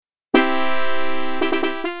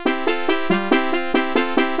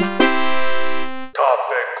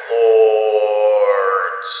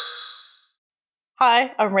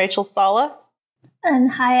Hi, I'm Rachel Sala.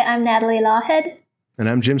 And hi, I'm Natalie Lawhead. And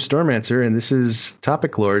I'm Jim Stormancer, and this is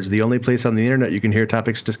Topic Lords, the only place on the internet you can hear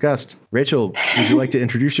topics discussed. Rachel, would you like to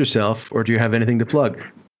introduce yourself, or do you have anything to plug?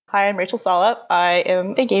 Hi, I'm Rachel Sala. I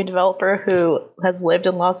am a game developer who has lived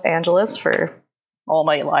in Los Angeles for all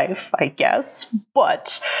my life, I guess,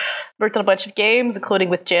 but worked on a bunch of games, including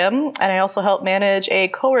with Jim, and I also help manage a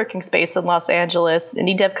co-working space in Los Angeles, an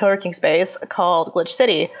indie dev co-working space called Glitch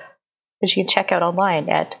City, which you can check out online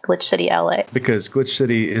at Glitch City LA. Because Glitch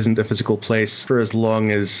City isn't a physical place for as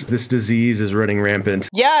long as this disease is running rampant.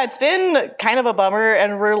 Yeah, it's been kind of a bummer,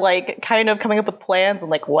 and we're kind of coming up with plans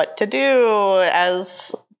and what to do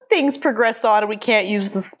as things progress on and we can't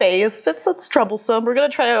use the space. It's troublesome. We're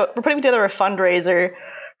putting together a fundraiser.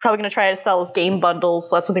 Probably going to try to sell game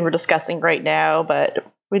bundles. So that's something we're discussing right now, but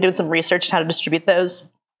we're doing some research on how to distribute those.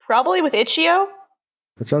 Probably with Itch.io.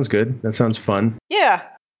 That sounds good. That sounds fun. Yeah.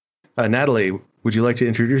 Natalie, would you like to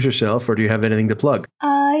introduce yourself, or do you have anything to plug?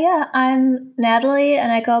 Yeah, I'm Natalie,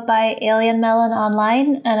 and I go by Alien Melon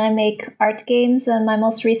online, and I make art games, and my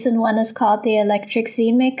most recent one is called the Electric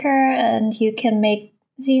Zine Maker, and you can make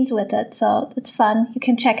zines with it, so it's fun. You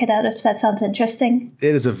can check it out if that sounds interesting.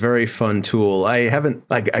 It is a very fun tool. I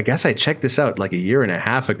guess I checked this out like a year and a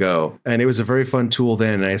half ago, and it was a very fun tool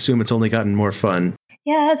then. I assume it's only gotten more fun.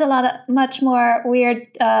 Yeah, it has much more weird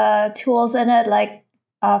tools in it, like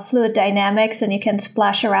fluid dynamics, and you can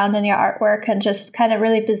splash around in your artwork and just kind of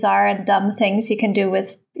really bizarre and dumb things you can do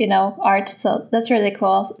with, art. So that's really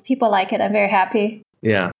cool. People like it. I'm very happy.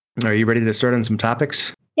 Yeah. Are you ready to start on some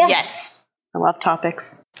topics? Yeah. Yes. I love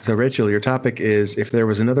topics. So, Rachel, your topic is, if there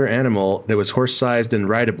was another animal that was horse-sized and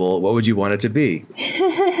rideable, what would you want it to be?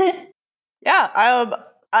 Yeah,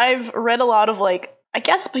 I've read a lot of I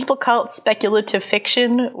guess people call it speculative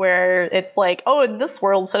fiction, where it's in this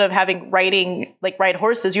world, instead of having ride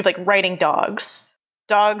horses, you have riding dogs.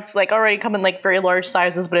 Dogs already come in very large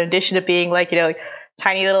sizes, but in addition to being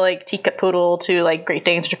tiny little teacup poodle to Great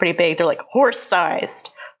Danes, which are pretty big, they're horse-sized.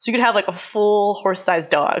 So you could have a full horse-sized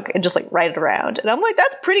dog and just ride it around. And I'm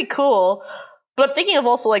that's pretty cool. But I'm thinking of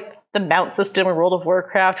also the mount system in World of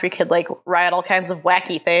Warcraft, where you could ride all kinds of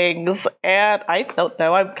wacky things. And I don't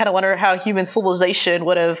know. I kind of wonder how human civilization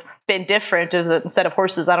would have been different if instead of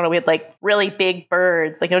horses, I don't know, we had really big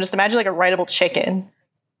birds. Just imagine a rideable chicken.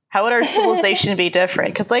 How would our civilization be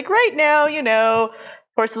different? Because right now,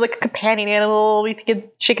 horses are a companion animal. We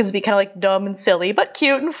think chickens would be kind of dumb and silly, but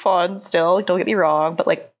cute and fun still. Don't get me wrong. But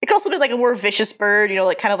it could also be a more vicious bird,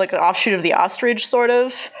 kind of an offshoot of the ostrich, sort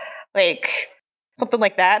of. Something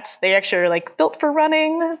like that. They actually are built for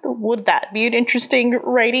running. Would that be an interesting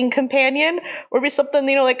riding companion? Or be something,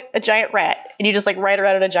 a giant rat, and you just ride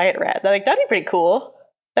around on a giant rat. That'd be pretty cool.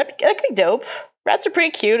 That could be dope. Rats are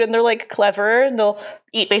pretty cute, and they're clever, and they'll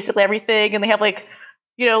eat basically everything, and they have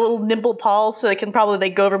little nimble paws, so they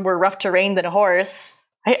go over more rough terrain than a horse.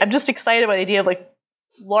 I'm just excited by the idea of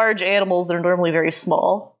large animals that are normally very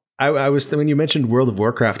small. I was when you mentioned World of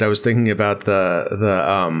Warcraft, I was thinking about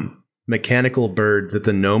the mechanical bird that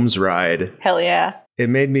the gnomes ride. Hell yeah. It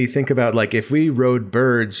made me think about if we rode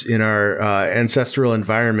birds in our ancestral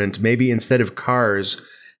environment, maybe instead of cars,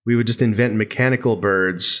 we would just invent mechanical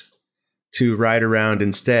birds to ride around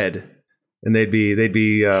instead, and they'd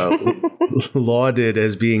be lauded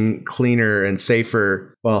as being cleaner and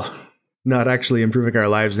safer, while not actually improving our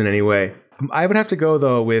lives in any way. I would have to go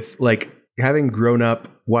though with having grown up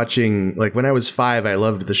watching, when I was 5, I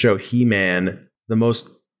loved the show He-Man, the most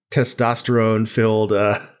testosterone-filled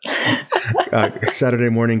Saturday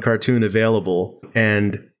morning cartoon available.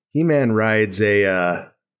 And He-Man rides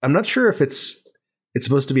I'm not sure if it's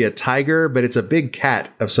supposed to be a tiger, but it's a big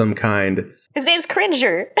cat of some kind. His name's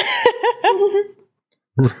Cringer.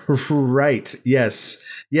 Right. Yes.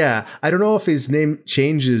 Yeah. I don't know if his name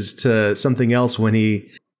changes to something else when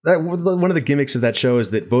one of the gimmicks of that show is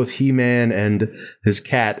that both He-Man and his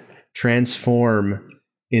cat transform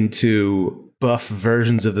into buff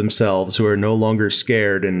versions of themselves who are no longer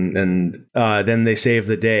scared, and then they save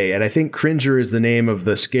the day. And I think Cringer is the name of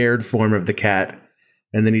the scared form of the cat,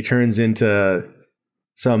 and then he turns into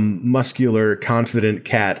some muscular, confident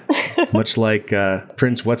cat, much like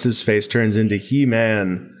Prince What's-His-Face turns into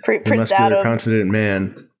He-Man, the muscular, Adam. Confident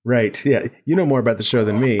man. Right, yeah. You know more about the show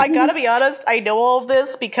than me. I gotta be honest, I know all of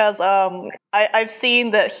this because I've seen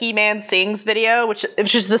the He-Man Sings video, which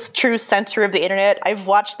is this true center of the internet. I've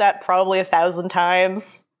watched that probably 1,000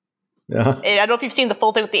 times. Uh-huh. And I don't know if you've seen the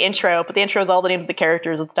full thing with the intro, but the intro is all the names of the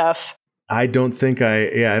characters and stuff. I don't think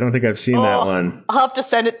I've seen that one. I'll have to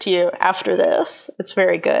send it to you after this. It's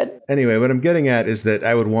very good. Anyway, what I'm getting at is that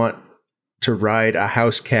I would want to ride a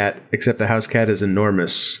house cat, except the house cat is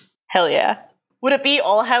enormous. Hell yeah. Would it be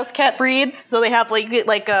all house cat breeds? So they have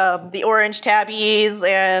the orange tabbies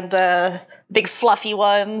and big fluffy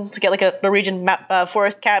ones. Get like a Norwegian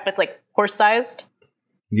forest cat, but it's like horse sized.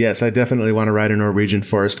 Yes, I definitely want to ride a Norwegian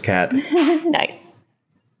forest cat. Nice.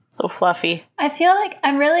 So fluffy. I feel like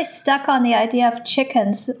I'm really stuck on the idea of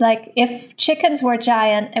chickens. Like, if chickens were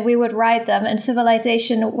giant and we would ride them and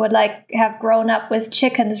civilization would, like, have grown up with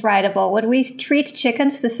chickens rideable, would we treat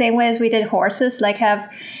chickens the same way as we did horses? Like,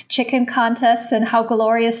 have chicken contests and how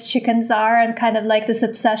glorious chickens are and kind of like this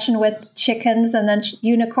obsession with chickens and then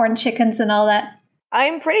unicorn chickens and all that?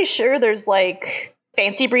 I'm pretty sure there's, like,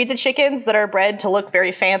 fancy breeds of chickens that are bred to look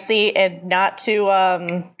very fancy and not to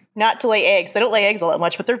lay eggs. They don't lay eggs all that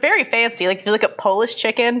much, but they're very fancy. Like, if you look at Polish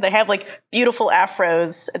chicken, they have, like, beautiful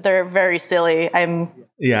afros. They're very silly.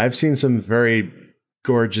 Yeah, I've seen some very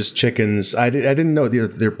gorgeous chickens. I didn't know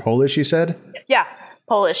they're Polish, you said? Yeah,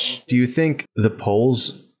 Polish. Do you think the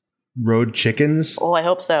Poles rode chickens Oh, I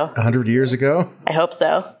hope so. 100 years ago I hope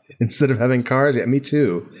so. instead of having cars? Yeah, me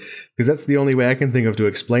too. Because that's the only way I can think of to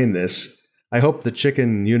explain this. I hope the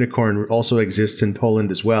chicken unicorn also exists in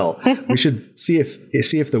Poland as well. We should see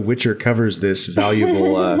if The Witcher covers this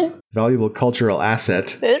valuable cultural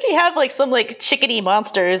asset. They already have like some like chickeny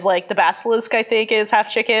monsters, like the basilisk. I think is half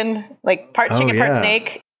chicken, like part chicken, part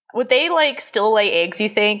snake. Would they like still lay eggs? You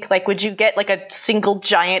think? Like, would you get like a single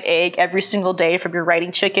giant egg every single day from your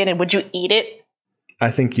riding chicken, and would you eat it?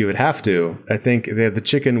 I think you would have to. I think the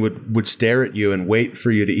chicken would stare at you and wait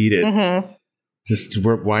for you to eat it. Mm-hmm. Just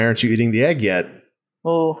why aren't you eating the egg yet?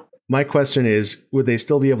 Oh. My question is, would they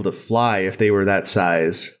still be able to fly if they were that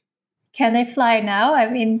size? Can they fly now? I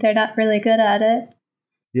mean, they're not really good at it.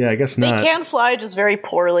 Yeah, I guess not. They can fly, just very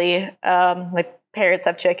poorly. Like parrots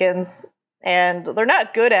have chickens, and they're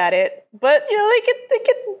not good at it. But you know, they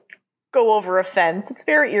can go over a fence. It's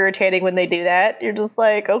very irritating when they do that. You're just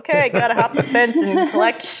like, okay, I gotta hop the fence and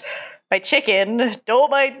collect my chicken. Don't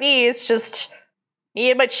mind me. It's just me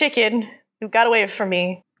and my chicken who got away from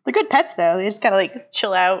me. They're good pets, though. They just kind of like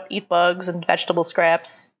chill out, eat bugs and vegetable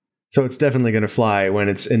scraps. So it's definitely going to fly when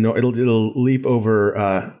it'll leap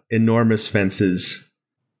over enormous fences.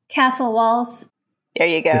 Castle walls. There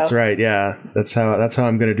you go. That's right. Yeah, that's how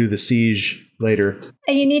I'm going to do the siege later.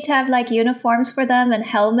 And you need to have like uniforms for them and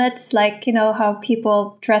helmets, like, you know, how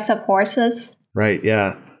people dress up horses. Right.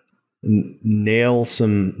 Yeah. Nail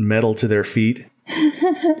some metal to their feet.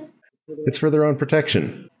 It's for their own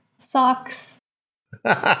protection. Socks.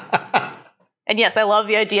 And yes, I love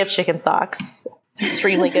the idea of chicken socks. It's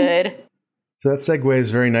extremely good. So that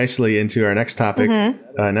segues very nicely into our next topic.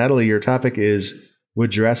 Mm-hmm. Natalie, your topic is,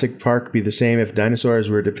 would Jurassic Park be the same if dinosaurs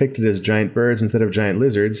were depicted as giant birds instead of giant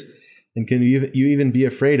lizards? And can you even be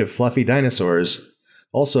afraid of fluffy dinosaurs?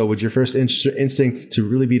 Also, would your first instinct to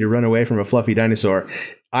really be to run away from a fluffy dinosaur?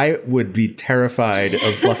 I would be terrified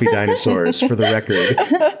of fluffy dinosaurs, for the record.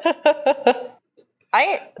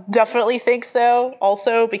 I definitely think so,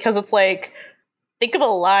 also, because it's like, think of a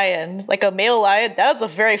lion, like a male lion, that is a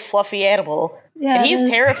very fluffy animal. Yeah, and he's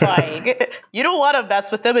terrifying. You don't want to mess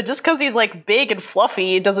with him, and just because he's like big and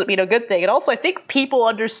fluffy doesn't mean a good thing. And also, I think people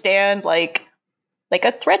understand like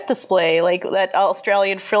a threat display, like that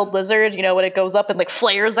Australian frilled lizard, you know, when it goes up and like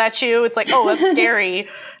flares at you, it's like, oh, that's scary.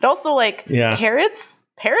 And also, like, parrots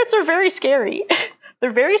are very scary.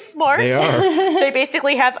 They're very smart. They are. They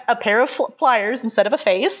basically have a pair of pliers instead of a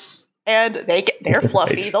face, and they're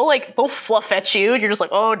fluffy. Right. They'll fluff at you, and you're just like,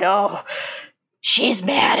 oh no, she's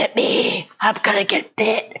mad at me. I'm gonna get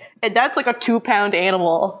bit. And that's like a 2-pound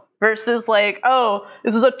animal versus like, oh,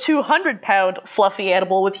 this is a 200-pound fluffy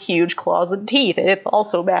animal with huge claws and teeth, and it's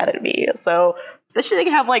also mad at me. So this should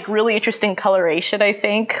have like really interesting coloration, I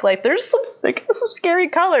think. Like there's some scary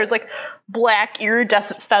colors, like black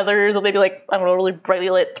iridescent feathers, or maybe like, I don't know, really brightly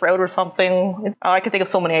lit throat or something. I can think of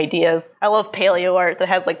so many ideas. I love paleo art that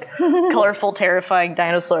has like colorful, terrifying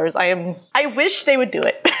dinosaurs. I wish they would do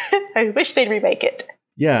it. I wish they'd remake it.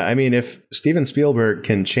 Yeah, I mean, if Steven Spielberg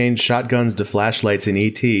can change shotguns to flashlights in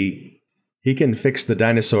E.T., he can fix the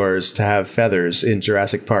dinosaurs to have feathers in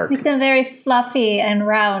Jurassic Park. Make them very fluffy and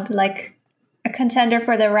round, like a contender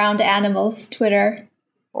for the round animals Twitter.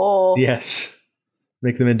 Oh. Yes.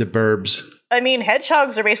 Make them into burbs. I mean,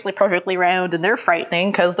 hedgehogs are basically perfectly round, and they're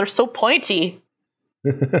frightening because they're so pointy.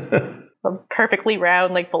 Perfectly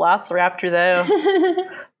round, like Velociraptor, though.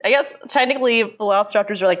 I guess technically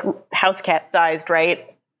Velociraptors are like house cat sized, right?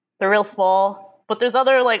 They're real small. But there's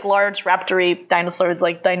other like large raptory dinosaurs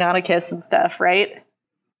like Deinonychus and stuff, right?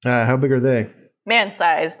 How big are they?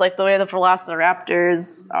 Man-sized, like the way the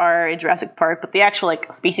Velociraptors are in Jurassic Park. But the actual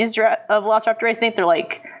like species of Velociraptor, I think they're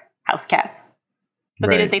like house cats. But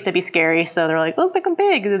they didn't think they'd be scary, so they're like, let's make them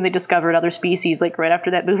big. And then they discovered other species, like, right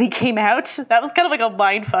after that movie came out. That was kind of like a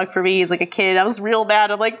mind fuck for me as, like, a kid. I was real mad.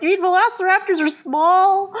 I'm like, you mean velociraptors are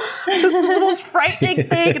small? This is the most frightening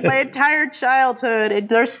thing in my entire childhood, and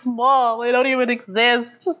they're small. They don't even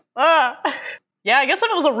exist. Ah. Yeah, I guess if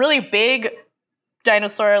it was a really big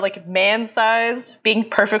dinosaur, like, man-sized, being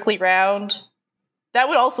perfectly round, that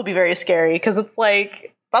would also be very scary, because it's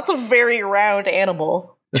like, that's a very round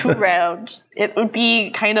animal. Too round. It would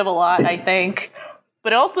be kind of a lot, I think.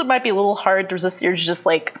 But it also might be a little hard to resist the urge to just,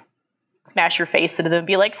 like, smash your face into them and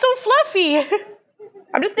be like, so fluffy!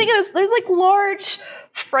 I'm just thinking there's like, large,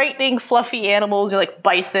 frightening, fluffy animals, like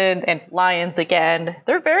bison and lions again.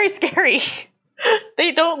 They're very scary.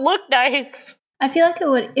 They don't look nice. I feel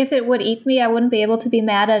like if it would eat me, I wouldn't be able to be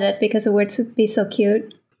mad at it because it would be so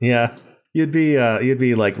cute. Yeah. You'd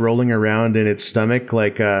be like rolling around in its stomach,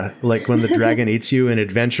 like when the dragon eats you in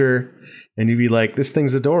Adventure, and you'd be like, "This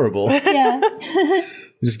thing's adorable." Yeah.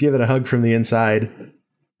 Just give it a hug from the inside.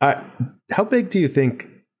 How big do you think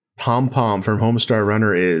Pom Pom from Homestar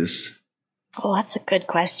Runner is? Oh, that's a good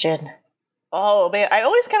question. Oh man, I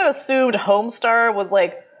always kind of assumed Homestar was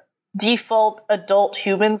like default adult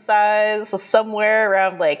human size, so somewhere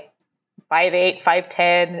around like 5'8",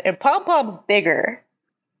 5'10", and Pom Pom's bigger.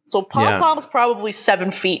 So Pom Pom's probably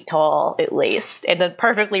 7 feet tall, at least, and then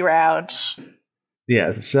perfectly round.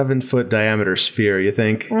 Yeah, 7 foot diameter sphere, you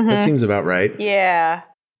think? Mm-hmm. That seems about right. Yeah.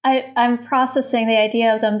 I'm processing the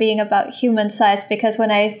idea of them being about human size, because when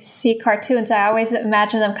I see cartoons, I always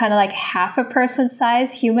imagine them kind of like half a person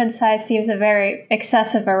size. Human size seems very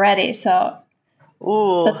excessive already, so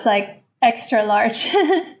that's like extra large.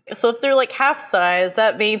 So if they're like half size,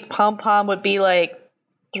 that means Pom Pom would be like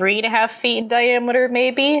 3.5 feet in diameter,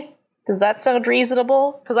 maybe? Does that sound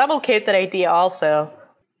reasonable? Because I'm okay with that idea also.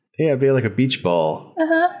 Yeah, it'd be like a beach ball.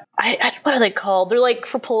 Uh-huh. What are they called? They're like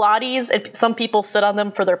for Pilates, and some people sit on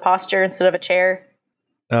them for their posture instead of a chair.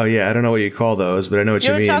 Oh, yeah, I don't know what you call those, but I know what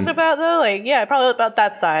you mean. You know what I'm talking about, though? Like, yeah, probably about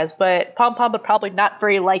that size, but Pom Pom would probably not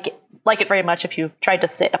very like it very much if you tried to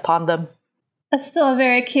sit upon them. That's still a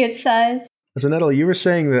very cute size. So, Natalie, you were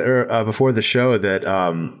saying that before the show that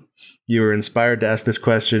you were inspired to ask this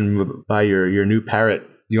question by your new parrot.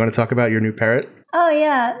 You want to talk about your new parrot? Oh,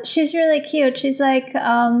 yeah. She's really cute. She's like,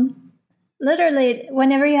 literally,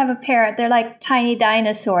 whenever you have a parrot, they're like tiny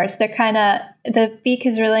dinosaurs. They're kind of, the beak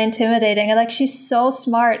is really intimidating. And like, she's so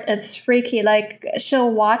smart. It's freaky. Like,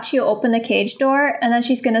 she'll watch you open the cage door, and then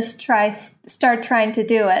she's going to start trying to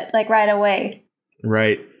do it, like right away.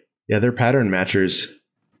 Right. Yeah, they're pattern matchers.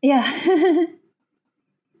 Yeah.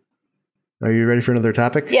 Are you ready for another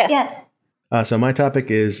topic? Yes. So my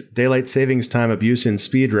topic is daylight savings time abuse in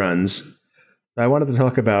speedruns. I wanted to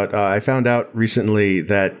talk about, I found out recently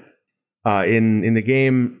that in the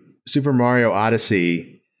game Super Mario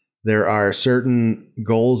Odyssey, there are certain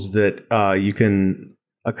goals that you can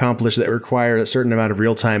accomplish that require a certain amount of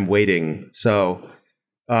real-time waiting. So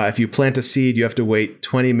if you plant a seed, you have to wait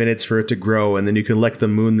 20 minutes for it to grow, and then you collect the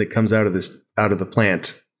moon that comes out of the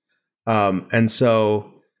plant. And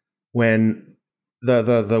so when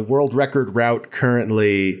the world record route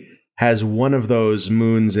currently has one of those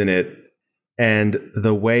moons in it, and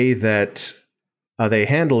the way that they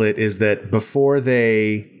handle it is that before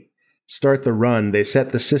they start the run, they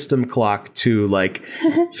set the system clock to like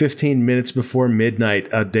 15 minutes before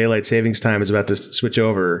midnight. Daylight savings time is about to switch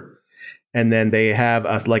over, and then they have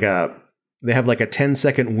like a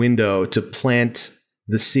 10-second window to plant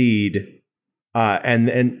the seed,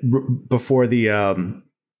 and before the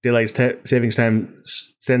daylight savings time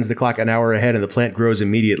sends the clock an hour ahead, and the plant grows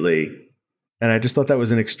immediately. And I just thought that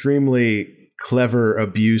was an extremely clever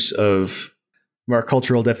abuse of our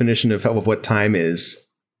cultural definition of what time is.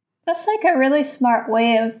 That's like a really smart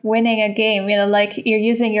way of winning a game. You know, like you're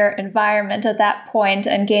using your environment at that point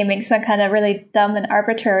and gaming some kind of really dumb and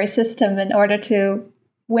arbitrary system in order to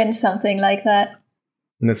win something like that.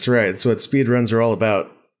 And that's right. That's what speedruns are all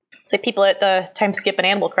about. It's like people at Time Skip and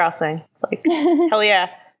Animal Crossing. It's like, hell yeah,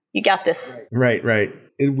 you got this. Right.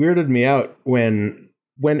 It weirded me out when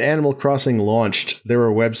Animal Crossing launched, there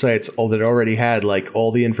were websites that already had like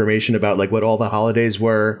all the information about like what all the holidays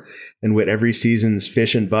were and what every season's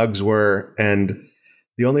fish and bugs were. And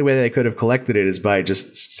the only way they could have collected it is by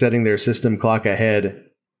just setting their system clock ahead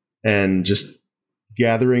and just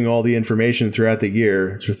gathering all the information throughout the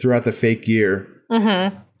year, throughout the fake year.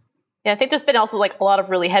 Mm-hmm. Yeah, I think there's been also like a lot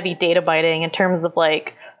of really heavy data mining in terms of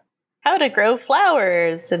like how to grow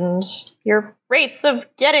flowers and your rates of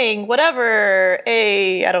getting whatever.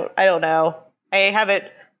 I don't know. I haven't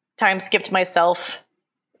time skipped myself,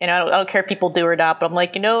 and I don't care if people do or not. But I'm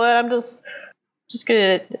like, you know what? I'm just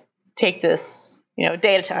gonna take this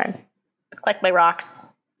day at a time. Collect my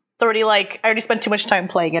rocks. It's already I already spent too much time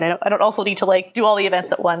playing it. I don't also need to do all the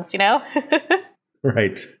events at once,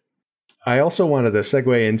 Right. I also wanted to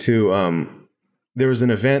segue into there was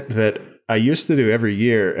an event that I used to do every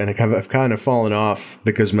year, and I've kind of fallen off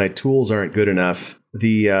because my tools aren't good enough.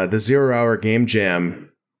 The 0 Hour Game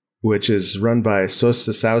Jam, which is run by Sos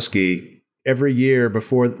Sasowski, every year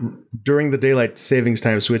during the daylight savings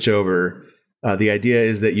time switchover, the idea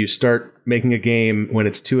is that you start making a game when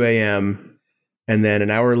it's 2 a.m., and then an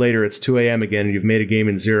hour later it's 2 a.m. again, and you've made a game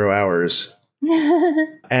in 0 hours.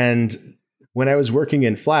 And when I was working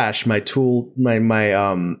in Flash, my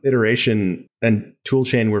iteration and tool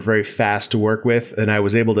chain were very fast to work with, and I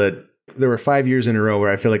was able to. There were 5 years in a row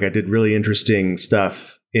where I feel like I did really interesting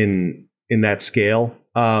stuff in that scale.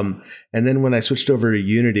 And then when I switched over to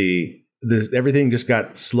Unity, everything just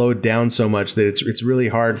got slowed down so much that it's really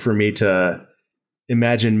hard for me to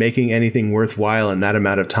imagine making anything worthwhile in that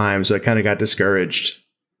amount of time. So I kind of got discouraged.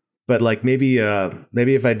 But maybe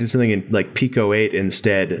if I did something in Pico 8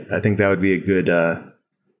 instead, I think that would be a good, a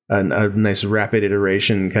nice rapid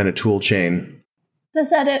iteration kind of tool chain.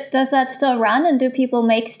 Does that still run, and do people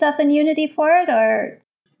make stuff in Unity for it, or?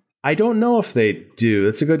 I don't know if they do.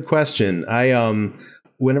 That's a good question.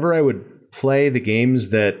 Whenever I would play the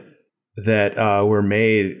games that were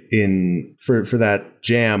made for that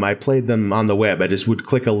jam, I played them on the web. I just would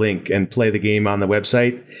click a link and play the game on the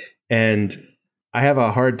website, and I have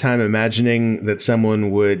a hard time imagining that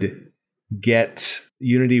someone would get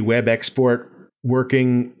Unity web export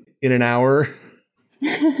working in an hour.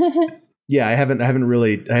 Yeah, I haven't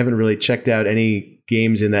really checked out any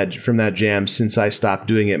games from that jam since I stopped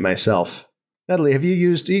doing it myself. Natalie, have you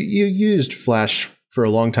used Flash for a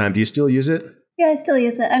long time? Do you still use it? Yeah, I still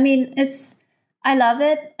use it. I mean, I love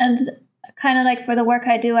it, and kind of for the work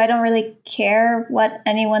I do, I don't really care what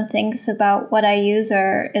anyone thinks about what I use,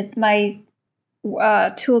 or my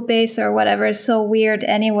tool base or whatever is so weird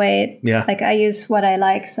anyway. Yeah. I use what I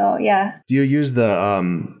like, so yeah. Do you use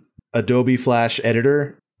the Adobe Flash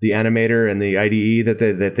editor, the animator and the IDE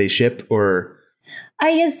that they ship, or? I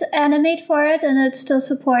use Animate for it, and it still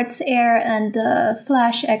supports Air and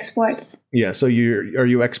Flash exports. Yeah, so are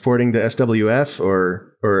you exporting to SWF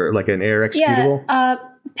or like an Air executable? Yeah,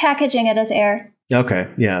 packaging it as Air. Okay,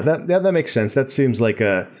 yeah, that makes sense. That seems like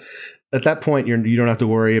at that point you don't have to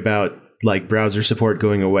worry about browser support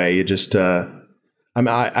going away. You just I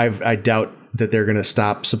doubt that they're going to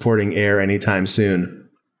stop supporting Air anytime soon.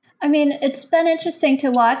 I mean, it's been interesting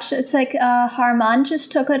to watch. It's Harman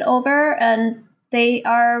just took it over, and they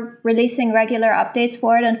are releasing regular updates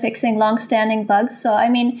for it and fixing long-standing bugs. So, I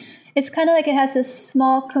mean, it's kind of it has this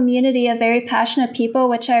small community of very passionate people,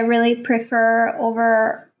 which I really prefer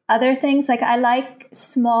over other things. I like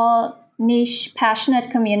small, niche,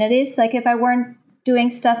 passionate communities. If I weren't doing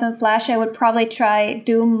stuff in Flash, I would probably try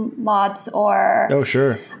Doom mods or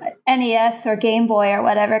sure, NES or Game Boy or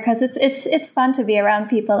whatever, because it's fun to be around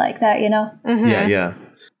people like that, Mm-hmm.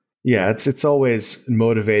 Yeah. It's always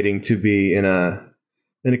motivating to be in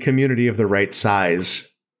a community of the right size.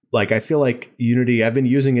 I feel like Unity, I've been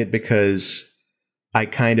using it because I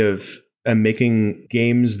kind of am making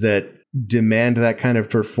games that demand that kind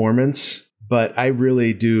of performance, but I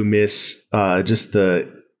really do miss just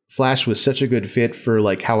the Flash was such a good fit for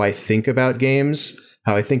how I think about games,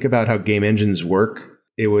 how I think about how game engines work.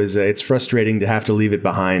 It's frustrating to have to leave it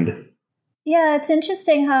behind. Yeah, it's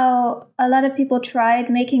interesting how a lot of people tried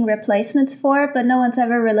making replacements for it, but no one's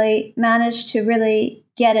ever really managed to really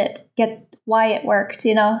get why it worked,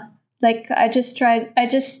 I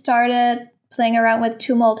just started playing around with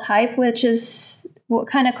Tumult Hype, which is what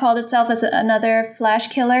kind of called itself as another Flash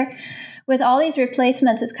killer. With all these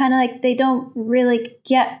replacements, it's kind of they don't really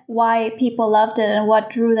get why people loved it and what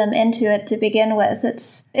drew them into it to begin with.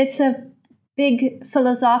 It's a big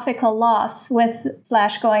philosophical loss with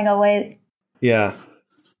Flash going away. Yeah,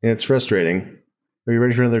 it's frustrating. Are you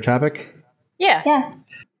ready for another topic? Yeah. Yeah.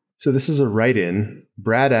 So this is a write-in.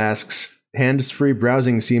 Brad asks, hands-free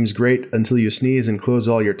browsing seems great until you sneeze and close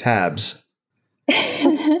all your tabs.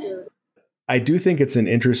 I do think it's an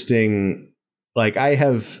interesting, and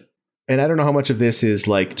I don't know how much of this is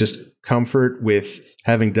just comfort with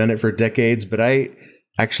having done it for decades, but I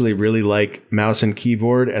actually really like mouse and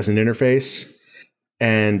keyboard as an interface,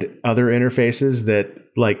 and other interfaces that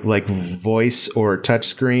like voice or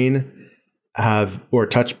touchscreen have, or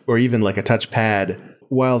even a touchpad,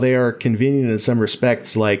 while they are convenient in some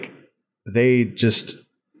respects, they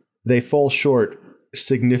fall short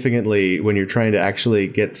significantly when you're trying to actually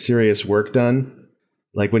get serious work done.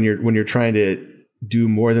 When you're trying to do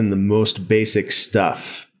more than the most basic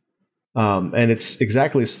stuff. And it's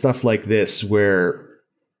exactly stuff like this where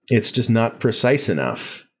it's just not precise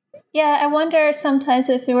enough. Yeah, I wonder sometimes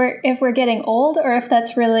if we're getting old, or if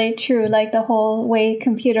that's really true. Like the whole way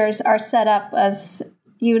computers are set up, as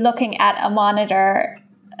you looking at a monitor,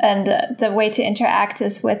 and the way to interact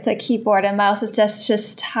is with the keyboard and mouse. Is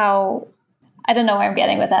just how, I don't know where I'm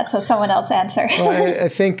getting with that. So someone else answer. Well, I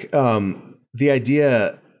think the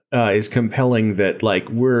idea is compelling that like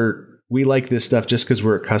we like this stuff just because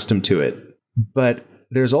we're accustomed to it. But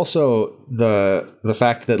there's also the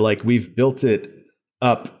fact that like we've built it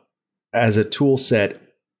up as a tool set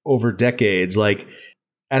over decades. Like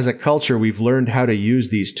as a culture, we've learned how to use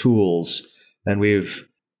these tools, and we've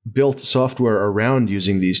built software around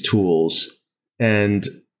using these tools. And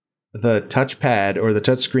the touchpad or the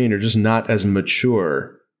touchscreen are just not as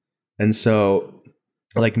mature. And so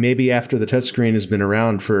like maybe after the touchscreen has been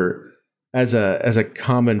around for as a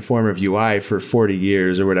common form of UI for 40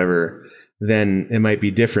 years or whatever, then it might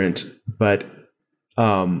be different. But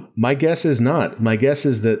my guess is not. My guess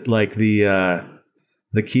is that like the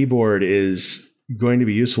keyboard is going to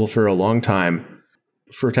be useful for a long time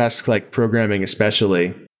for tasks like programming,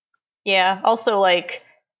 especially. Yeah. Also, like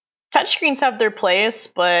touchscreens have their place,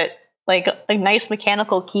 but like a nice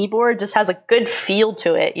mechanical keyboard just has a good feel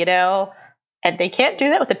to it, you know? And they can't do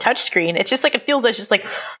that with a touchscreen. It's just like, it feels like, it's just like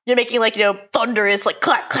you're making like, you know, thunderous, like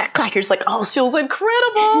clack, clack, clack. You're just like, oh, this feels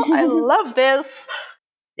incredible. I love this.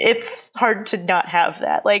 It's hard to not have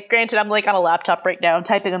that. Like, granted, I'm like on a laptop right now,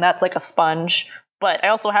 typing on that's like a sponge. But I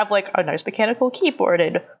also have like a nice mechanical keyboard,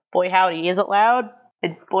 and boy howdy, is it loud?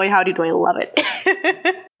 And boy howdy, do I love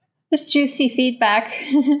it. This juicy feedback.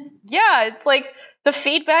 Yeah, it's like the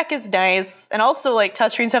feedback is nice, and also like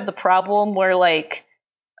touchscreens have the problem where like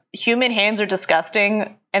human hands are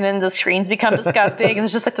disgusting, and then the screens become disgusting, and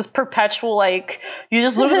it's just like this perpetual like you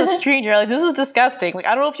just look at the screen, you're like, this is disgusting. Like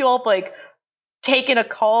I don't know if you all have, like taken a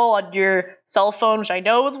call on your cell phone, which I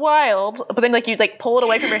know is wild, but then like you like pull it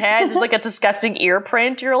away from your hand, there's like a disgusting ear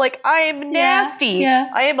print. You're like, I am nasty. Yeah.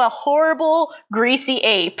 I am a horrible greasy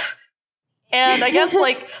ape. And I guess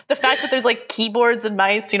like the fact that there's like keyboards and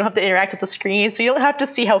mice, you don't have to interact with the screen, so you don't have to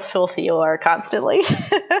see how filthy you are constantly.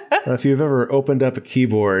 If you've ever opened up a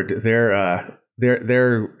keyboard,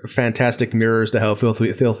 they're fantastic mirrors to how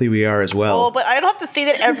filthy we are as well. Oh, but I don't have to see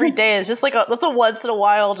that every day. It's just like that's a once in a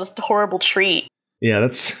while, just horrible treat. Yeah,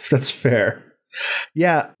 that's fair.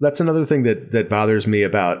 Yeah, that's another thing that bothers me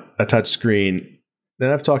about a touch screen.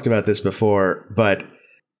 And I've talked about this before, but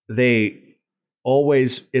it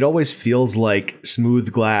always feels like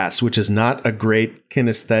smooth glass, which is not a great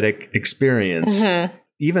kinesthetic experience. Mm-hmm.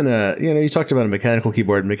 Even you talked about a mechanical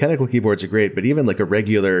keyboard. Mechanical keyboards are great, but even like a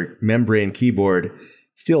regular membrane keyboard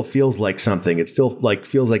still feels like something. It still like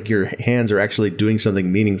feels like your hands are actually doing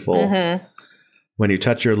something meaningful when you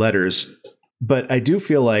touch your letters. But I do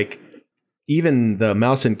feel like even the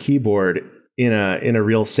mouse and keyboard in a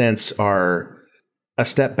real sense are a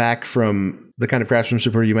step back from the kind of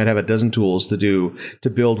craftsmanship where you might have a dozen tools to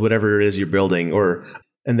build whatever it is you're building,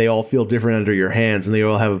 and they all feel different under your hands, and they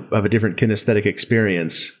all have a different kinesthetic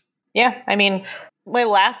experience. Yeah, I mean, my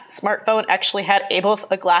last smartphone actually had both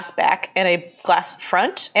a glass back and a glass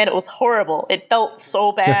front, and it was horrible. It felt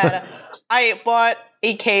so bad. I bought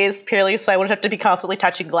a case purely so I wouldn't have to be constantly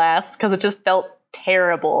touching glass, because it just felt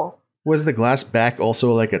terrible. Was the glass back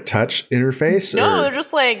also like a touch interface? No, they're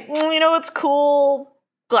just like, it's cool.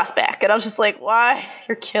 Glass back. And I was just like, why?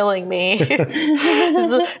 You're killing me. And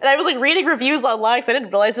I was like reading reviews online because I didn't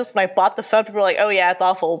realize this when I bought the phone. People were like, oh yeah, it's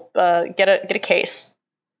awful. Get a case.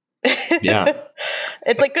 Yeah.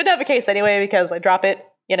 It's like good to have a case anyway because I drop it,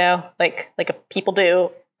 like people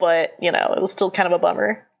do. But, it was still kind of a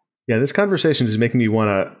bummer. Yeah, this conversation is making me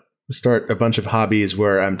want to start a bunch of hobbies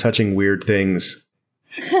where I'm touching weird things.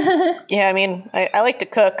 Yeah, I mean, I like to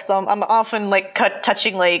cook, so I'm often like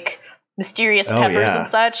touching like mysterious peppers and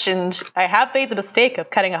such, and I have made the mistake of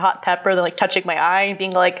cutting a hot pepper, then like touching my eye and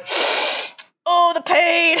being like, oh, the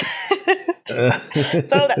pain.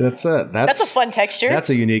 So that's a fun texture. That's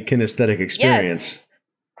a unique kinesthetic experience. Yes.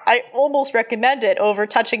 I almost recommend it over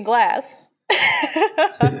touching glass.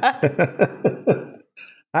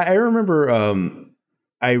 I remember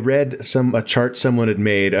I read a chart someone had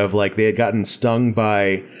made of like they had gotten stung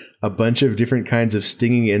by a bunch of different kinds of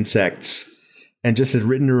stinging insects and just had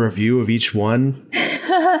written a review of each one.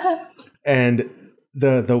 And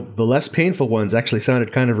the less painful ones actually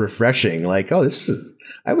sounded kind of refreshing. Like, oh,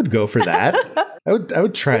 I would go for that. I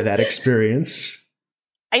would try that experience.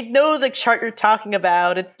 I know the chart you're talking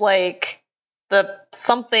about. It's like the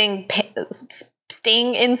something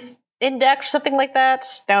sting index, something like that.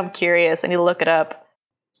 Now I'm curious. I need to look it up.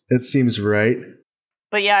 It seems right.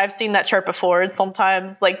 But yeah, I've seen that chart before, and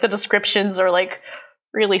sometimes like the descriptions are like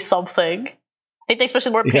really something. I think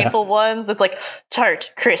especially more painful ones, it's like,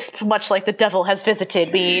 tart, crisp, much like the devil has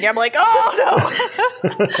visited me. And I'm like, oh no!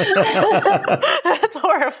 That's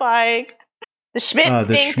horrifying. The Schmidt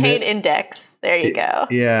Sting Pain Index. There you go.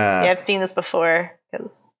 Yeah. I've seen this before,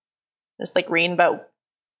 because just like reading about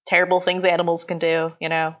terrible things animals can do,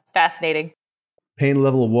 it's fascinating. Pain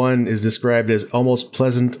level 1 is described as almost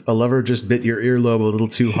pleasant. A lover just bit your earlobe a little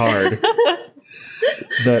too hard.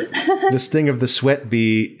 The sting of the sweat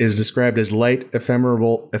bee is described as light,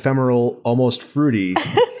 ephemeral, almost fruity.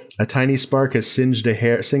 A tiny spark has singed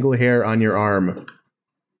a single hair on your arm.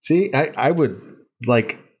 See, I would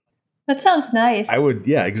like... That sounds nice. I would,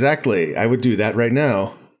 yeah, exactly. I would do that right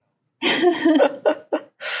now.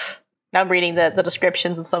 Now I'm reading the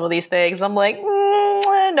descriptions of some of these things. I'm like,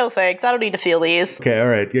 no thanks. I don't need to feel these. Okay, all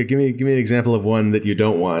right. Give me an example of one that you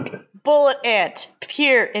don't want. Bullet ant.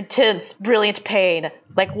 Pure, intense, brilliant pain.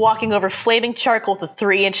 Like walking over flaming charcoal with a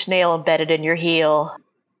 3-inch nail embedded in your heel.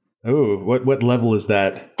 Oh, what level is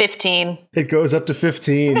that? 15. It goes up to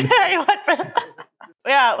 15.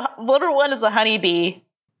 Yeah, number 1 is a honeybee.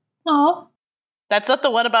 Oh. That's not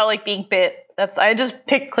the one about like being bit. I just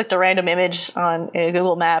clicked a random image on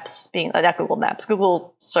Google Maps, not Google Maps,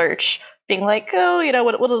 Google search, being like, oh,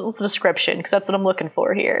 what's the description? Because that's what I'm looking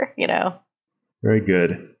for here, Very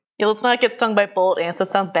good. Yeah, let's not get stung by bullet ants.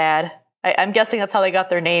 That sounds bad. I'm guessing that's how they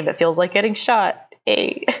got their name. It feels like getting shot.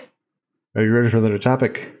 Hey. Are you ready for another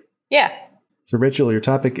topic? Yeah. So, Rachel, your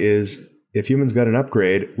topic is, if humans got an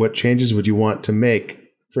upgrade, what changes would you want to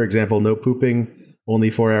make? For example, no pooping,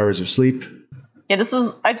 only 4 hours of sleep. Yeah,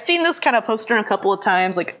 I've seen this kind of poster a couple of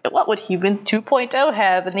times, like, what would humans 2.0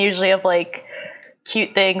 have? And they usually have, like,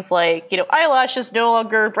 cute things like, eyelashes no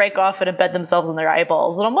longer break off and embed themselves in their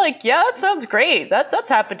eyeballs. And I'm like, yeah, that sounds great. That's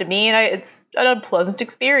happened to me, and it's an unpleasant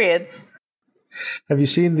experience. Have you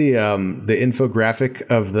seen the infographic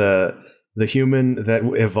of the human that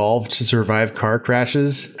evolved to survive car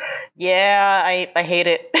crashes? Yeah, I hate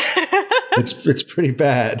it. It's pretty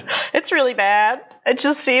bad. It's really bad. It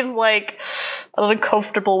just seems like an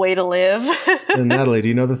uncomfortable way to live. And Natalie, do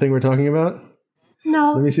you know the thing we're talking about?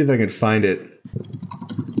 No. Let me see if I can find it.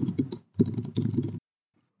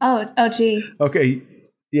 Oh, gee. Okay,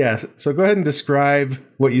 yeah, so go ahead and describe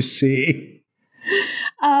what you see.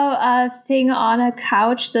 Oh, a thing on a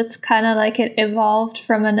couch that's kind of like it evolved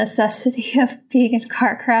from a necessity of being in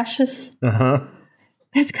car crashes. Uh-huh.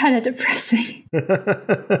 It's kind of depressing.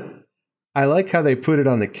 I like how they put it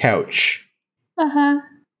on the couch. Uh-huh.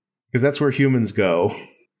 Because that's where humans go.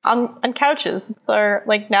 On couches. It's our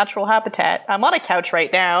natural habitat. I'm on a couch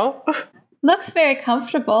right now. Looks very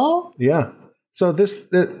comfortable. Yeah. So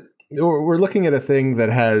we're looking at a thing that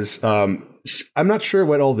has, I'm not sure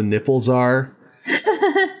what all the nipples are.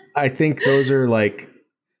 I think those are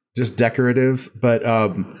just decorative, but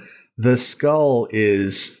the skull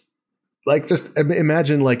is just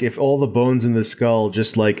imagine if all the bones in the skull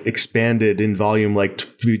just expanded in volume to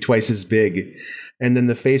be twice as big, and then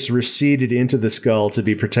the face receded into the skull to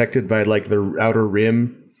be protected by the outer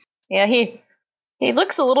rim. Yeah, he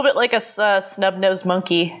looks a little bit like a snub-nosed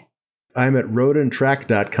monkey. I'm at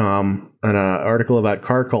roadandtrack.com, an article about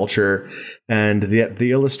car culture, and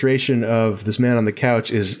the illustration of this man on the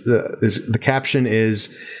couch is the caption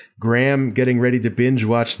is Graham getting ready to binge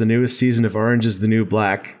watch the newest season of Orange is the New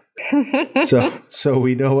Black. So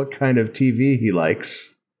we know what kind of TV he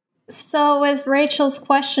likes. So with Rachel's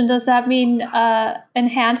question, does that mean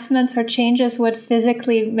enhancements or changes would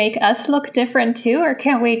physically make us look different too, or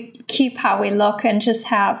can we keep how we look and just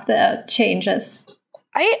have the changes?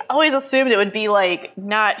 I always assumed it would be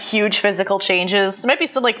not huge physical changes. There might be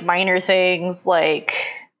some minor things,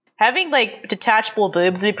 having detachable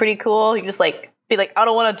boobs would be pretty cool. You just be like, I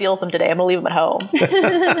don't want to deal with them today. I'm gonna leave them at home.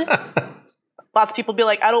 Lots of people be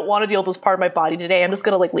like, I don't want to deal with this part of my body today. I'm just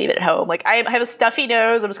gonna leave it at home. I have a stuffy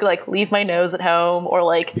nose. I'm just gonna leave my nose at home. Or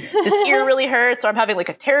this ear really hurts, or I'm having a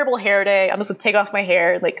terrible hair day. I'm just gonna take off my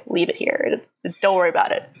hair and leave it here. Don't worry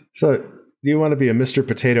about it. So, do you want to be a Mr.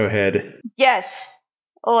 Potato Head? Yes.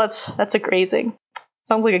 Oh, that's a grazing.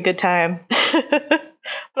 Sounds like a good time.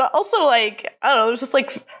 But also, I don't know, there's just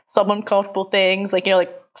some uncomfortable things,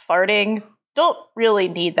 farting. Don't really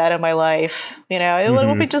need that in my life. What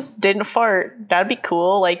if we just didn't fart? That'd be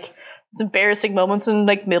cool. It's embarrassing moments in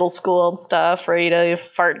middle school and stuff, or you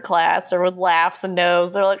fart in class, or with laughs and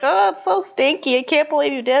nose. They're like, oh, it's so stinky. I can't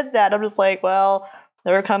believe you did that. I'm just like, well,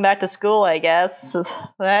 never come back to school, I guess.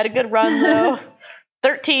 I had a good run though.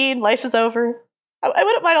 13, life is over. I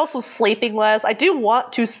wouldn't mind also sleeping less. I do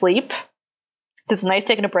want to sleep. It's nice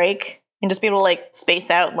taking a break and just be able to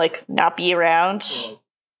space out and not be around.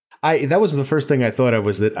 That was the first thing I thought of,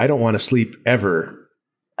 was that I don't want to sleep ever.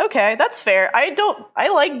 Okay, that's fair. I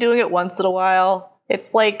like doing it once in a while.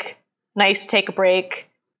 It's like nice to take a break.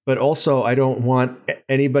 But also, I don't want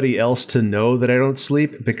anybody else to know that I don't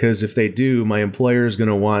sleep, because if they do, my employer is going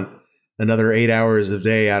to want another 8 hours a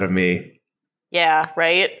day out of me. Yeah,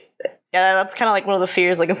 right? Yeah, that's kind of like one of the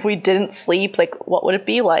fears. Like, if we didn't sleep, like, what would it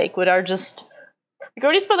be like? Would our just... We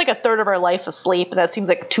already spent like a third of our life asleep, and that seems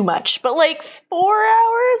like too much. But like 4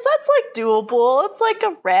 hours, that's like doable. It's like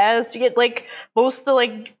a rest. You get like most of the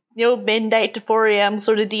like, midnight to 4 a.m.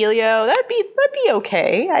 sort of dealio. That'd be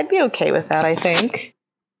okay. I'd be okay with that, I think.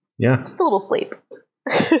 Yeah. Just a little sleep.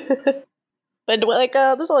 But like,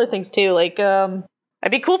 there's other things too. Like, it'd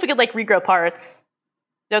be cool if we could like regrow parts.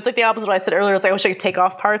 It's like the opposite of what I said earlier. It's like I wish I could take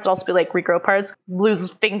off parts. It'd also be like regrow parts, lose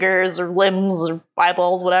fingers or limbs or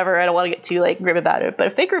eyeballs, whatever. I don't want to get too like grim about it. But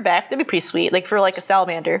if they grew back, that'd be pretty sweet. Like for like a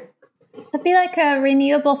salamander. It'd be like a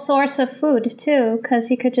renewable source of food too, because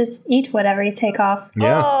you could just eat whatever you take off.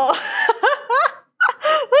 Yeah. Oh.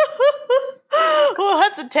 Well,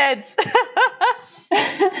 that's intense.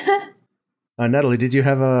 Natalie, did you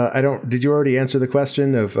have did you already answer the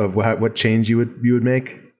question of what change you would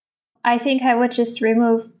make? I think I would just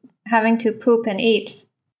remove having to poop and eat.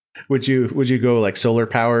 Would you go like solar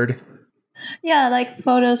powered? Yeah, like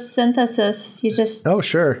photosynthesis. You just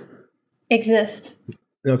sure exist.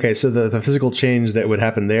 Okay, so the physical change that would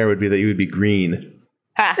happen there would be that you would be green.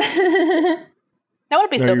 Ha. That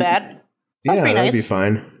wouldn't be so bad. Sounds pretty that nice. would be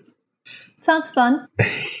fine. Sounds fun.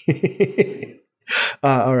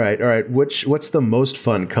 All right. What's the most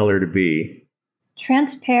fun color to be?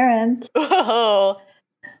 Transparent. Oh.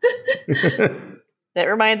 That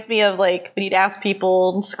reminds me of like when you'd ask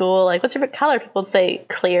people in school, like, what's your favorite color? People would say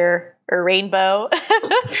clear or rainbow.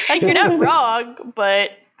 Like, you're not wrong, but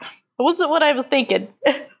it wasn't what I was thinking.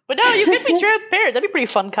 But no, you could be transparent. That'd be a pretty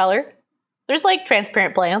fun color. There's like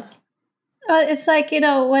transparent plants. It's like,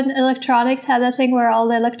 when electronics had that thing where all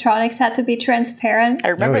the electronics had to be transparent. I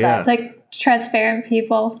remember that. Like transparent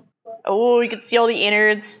people. Oh, you can see all the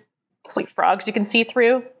innards. It's like frogs you can see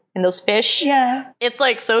through. And those fish. Yeah. It's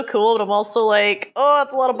like so cool, but I'm also like, oh,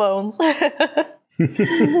 that's a lot of bones.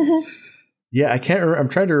 Yeah, I can't. I'm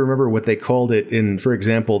trying to remember what they called it in, for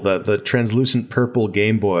example, the translucent purple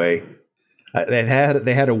Game Boy. They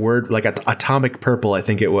had a word like atomic purple, I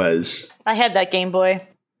think it was. I had that Game Boy.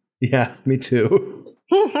 Yeah, me too.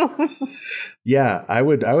 Yeah, I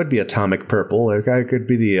would be atomic purple. Like I could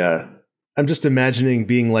be the. I'm just imagining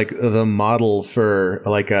being like the model for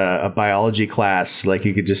like a biology class. Like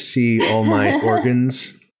you could just see all my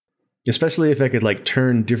organs, especially if I could like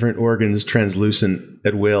turn different organs translucent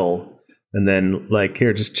at will. And then like,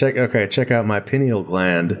 here, just check out my pineal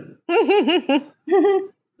gland.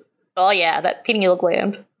 Oh yeah, that pineal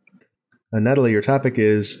gland. Natalie, your topic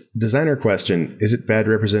is designer question. Is it bad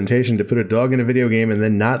representation to put a dog in a video game and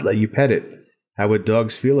then not let you pet it? How would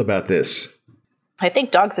dogs feel about this? I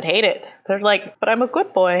think dogs would hate it. They're like, but I'm a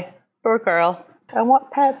good boy or girl. I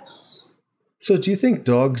want pets. So do you think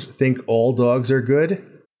dogs think all dogs are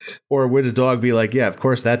good? Or would a dog be like, yeah, of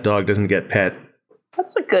course that dog doesn't get pet?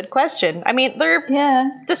 That's a good question. I mean, they're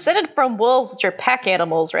descended from wolves, which are pack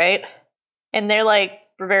animals, right? And they're like,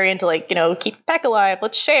 we're very into like, keep the pack alive,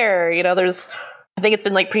 let's share. I think it's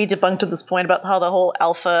been like pretty debunked at this point about how the whole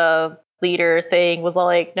alpha leader thing was all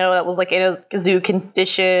like, no, that was like in a zoo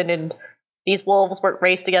condition, and these wolves weren't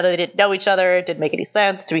raised together. They didn't know each other. It didn't make any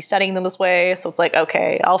sense to be studying them this way. So it's like,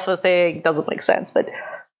 okay, alpha thing doesn't make sense. But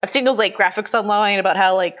I've seen those like graphics online about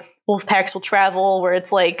how like wolf packs will travel, where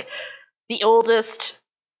it's like the oldest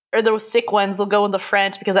or the sick ones will go in the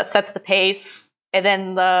front because that sets the pace. And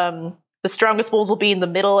then the strongest wolves will be in the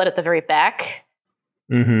middle and at the very back.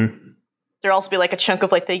 Mm-hmm. There'll also be like a chunk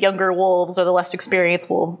of like the younger wolves or the less experienced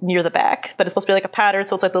wolves near the back, but it's supposed to be like a pattern.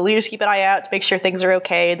 So it's like the leaders keep an eye out to make sure things are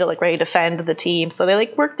okay. They're like ready to defend the team. So they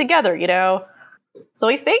like work together, So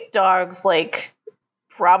I think dogs like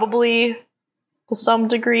probably to some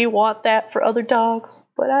degree want that for other dogs,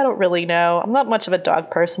 but I don't really know. I'm not much of a dog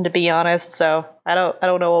person, to be honest. So I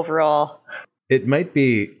don't know overall. It might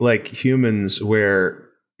be like humans where,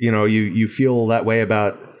 you feel that way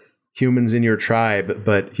about humans in your tribe,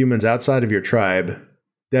 but humans outside of your tribe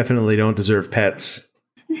definitely don't deserve pets.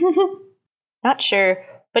 Not sure.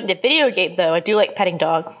 But in the video game, though, I do like petting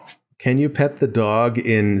dogs. Can you pet the dog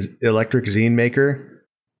in Electric Zine Maker?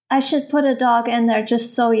 I should put a dog in there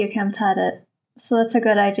just so you can pet it. So that's a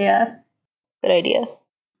good idea. Good idea.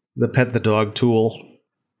 The pet the dog tool.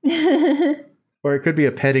 Or it could be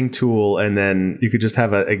a petting tool, and then you could just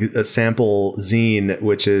have a sample zine,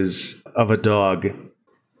 which is of a dog.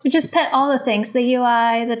 You just pet all the things, the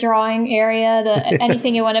UI, the drawing area,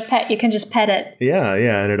 anything you want to pet, you can just pet it. Yeah,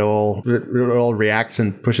 and it all reacts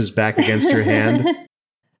and pushes back against your hand.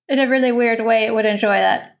 In a really weird way, it would enjoy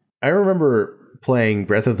that. I remember playing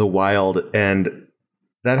Breath of the Wild, and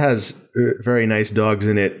that has very nice dogs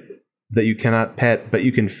in it that you cannot pet, but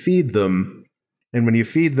you can feed them. And when you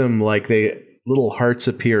feed them, like, little hearts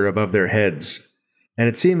appear above their heads. And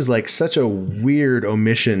it seems like such a weird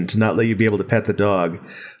omission to not let you be able to pet the dog.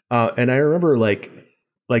 And I remember like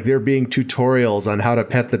there being tutorials on how to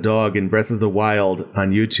pet the dog in Breath of the Wild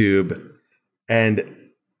on YouTube. And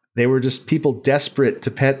they were just people desperate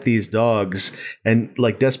to pet these dogs, and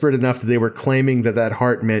like desperate enough that they were claiming that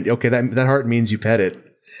heart meant, okay, that heart means you pet it.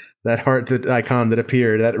 That heart, that icon that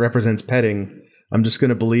appeared, that represents petting. I'm just going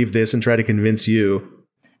to believe this and try to convince you.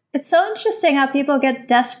 It's so interesting how people get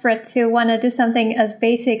desperate to want to do something as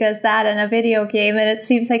basic as that in a video game, and it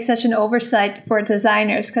seems like such an oversight for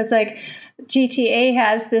designers, because like GTA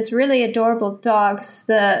has this really adorable dogs,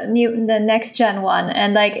 the next gen one,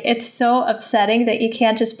 and like it's so upsetting that you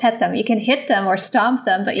can't just pet them. You can hit them or stomp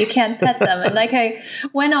them, but you can't pet them. And like I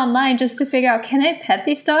went online just to figure out, can I pet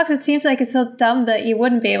these dogs? It seems like it's so dumb that you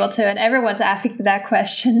wouldn't be able to, and everyone's asking that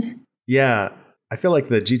question. Yeah. I feel like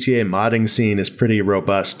the GTA modding scene is pretty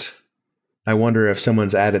robust. I wonder if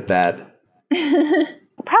someone's added that.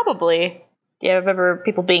 Probably. Yeah, I remember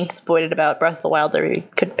people being disappointed about Breath of the Wild that you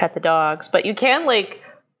couldn't pet the dogs, but you can like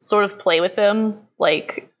sort of play with them.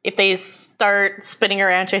 Like if they start spinning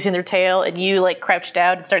around chasing their tail and you like crouch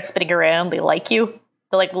down and start spinning around, they like you.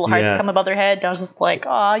 The like little hearts come above their head. And I was just like,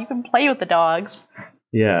 oh, you can play with the dogs.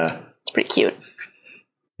 Yeah. It's pretty cute.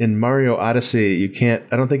 In Mario Odyssey,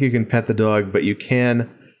 I don't think you can pet the dog, but you can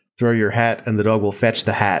throw your hat and the dog will fetch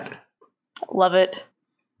the hat. Love it.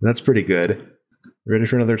 That's pretty good. Ready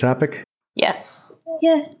for another topic? Yes.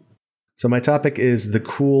 Yes. So my topic is the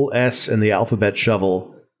Cool S and the alphabet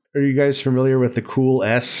shovel. Are you guys familiar with the Cool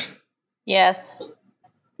S? Yes.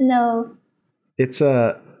 No. It's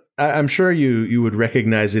I'm sure you would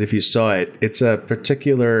recognize it if you saw it. It's a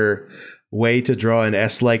particular way to draw an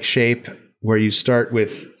S-like shape where you start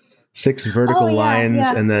with 6 vertical lines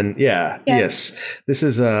and then yes. This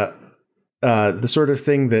is the sort of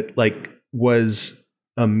thing that like was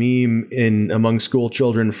a meme among school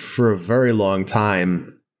children for a very long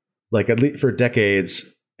time, like at least for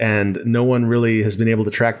decades, and no one really has been able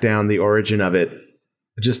to track down the origin of it.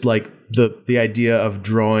 Just like the idea of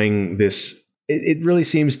drawing this, it really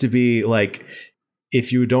seems to be like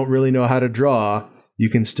if you don't really know how to draw, you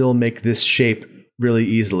can still make this shape really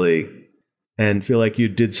easily and feel like you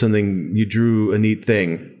drew a neat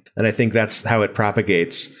thing. And I think that's how it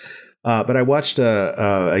propagates. But I watched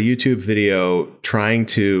a YouTube video trying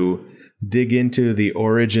to dig into the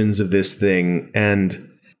origins of this thing, and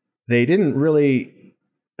they didn't really,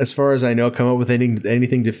 as far as I know, come up with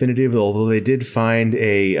anything definitive, although they did find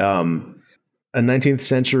a 19th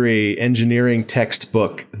century engineering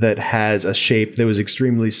textbook that has a shape that was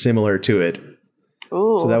extremely similar to it.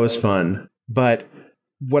 Ooh. So that was fun. But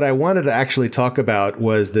what I wanted to actually talk about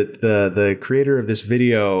was that the creator of this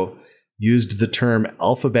video used the term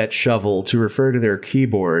alphabet shovel to refer to their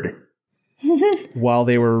keyboard while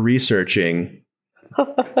they were researching,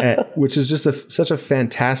 which is just such a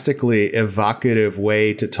fantastically evocative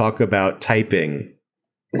way to talk about typing.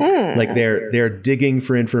 Like they're digging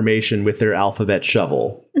for information with their alphabet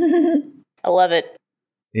shovel. I love it.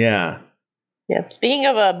 Yeah. Yeah. Speaking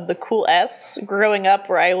of the cool S, growing up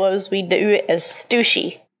where I was, we do it as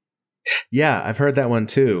Stussy. Yeah, I've heard that one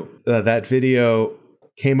too. That video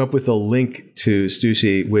came up with a link to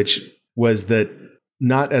Stussy, which was that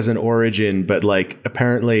not as an origin, but like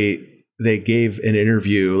apparently they gave an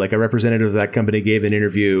interview, like a representative of that company gave an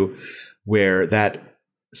interview where that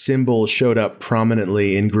symbol showed up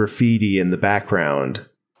prominently in graffiti in the background.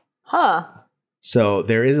 Huh. So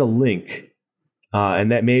there is a link,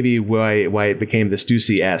 and that may be why it became the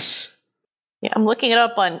Stussy S. Yeah, I'm looking it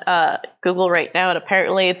up on Google right now, and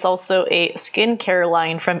apparently it's also a skincare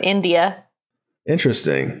line from India.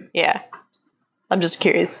 Interesting. Yeah. I'm just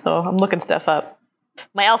curious, so I'm looking stuff up.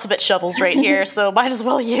 My alphabet shovel's right here, so might as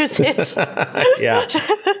well use it. Yeah.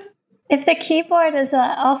 If the keyboard is an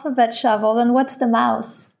alphabet shovel, then what's the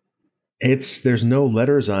mouse? There's no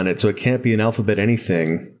letters on it, so it can't be an alphabet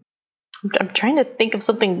anything. I'm trying to think of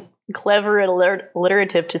something clever and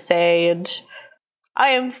alliterative to say, and I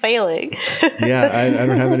am failing. Yeah, I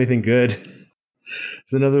don't have anything good.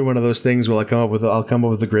 It's another one of those things where I'll come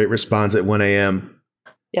up with a great response at 1 a.m.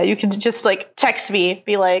 Yeah, you can just like text me,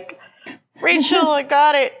 be like, Rachel, I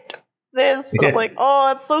got it. This. Yeah. I'm like, oh,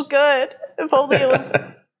 that's so good. If only it was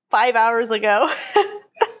 5 hours ago.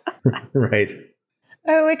 Right.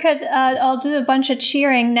 Or we could all do a bunch of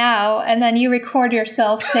cheering now, and then you record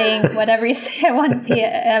yourself saying whatever you say at 1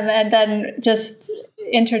 p.m. and then just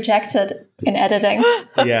interject it in editing.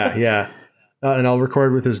 Yeah. And I'll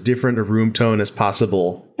record with as different a room tone as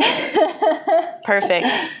possible. Perfect.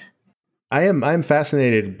 I'm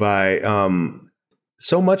fascinated by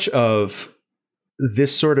so much of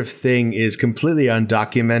this sort of thing is completely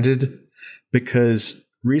undocumented because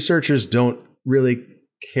researchers don't really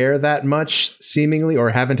care that much, seemingly,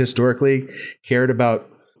 or haven't historically cared about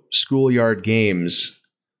schoolyard games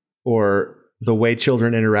or the way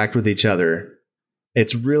children interact with each other.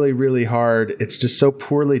 It's really, really hard. It's just so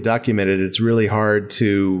poorly documented. It's really hard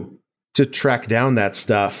to track down that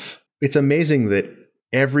stuff. It's amazing that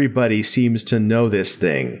everybody seems to know this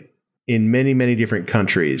thing in many, many different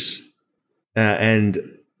countries.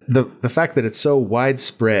 And the fact that it's so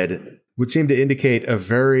widespread would seem to indicate a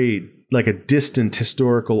very a distant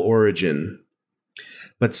historical origin,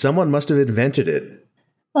 but someone must have invented it.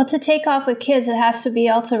 Well, to take off with kids, it has to be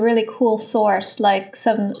also a really cool source, like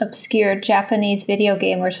some obscure Japanese video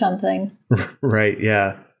game or something. Right,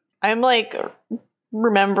 yeah. I'm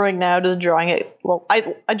remembering now just drawing it. Well, I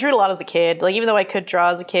drew it a lot as a kid. Even though I could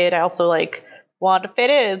draw as a kid, I also wanted to fit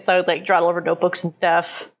in, so I would draw it all over notebooks and stuff.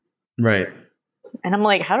 Right. And I'm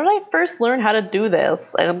how did I first learn how to do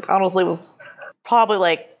this? And honestly, it was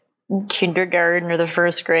probably kindergarten or the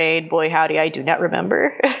first grade. Boy, howdy, I do not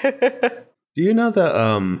remember. Do you know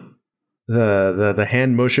the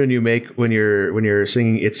hand motion you make when you're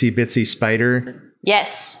singing Itsy Bitsy Spider?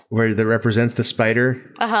 Yes. Where that represents the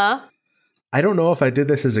spider? Uh-huh. I don't know if I did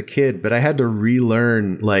this as a kid, but I had to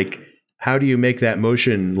relearn how do you make that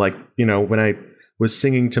motion when I was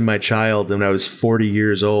singing to my child when I was 40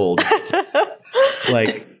 years old.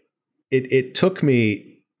 It took me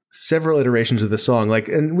several iterations of the song,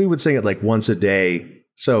 and we would sing it once a day.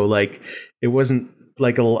 So it wasn't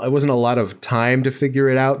it wasn't a lot of time to figure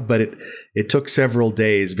it out, but it took several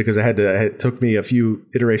days because it took me a few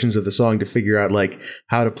iterations of the song to figure out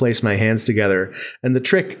how to place my hands together. And the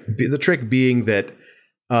trick being that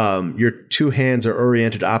your two hands are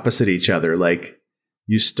oriented opposite each other.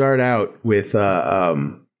 You start out with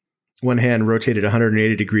one hand rotated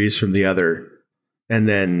 180 degrees from the other, and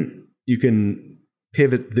then you can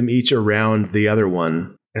pivot them each around the other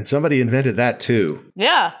one. And somebody invented that too.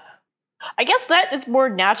 Yeah. I guess that is more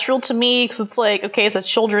natural to me because it's okay, it's a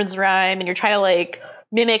children's rhyme and you're trying to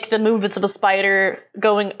mimic the movements of a spider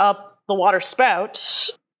going up the water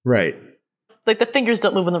spout. Right. The fingers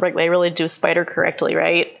don't move in the right way really to do a spider correctly,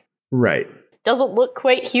 right? Right. Doesn't look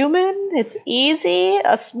quite human. It's easy.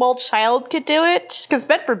 A small child could do it because it's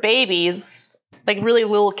meant for babies. Really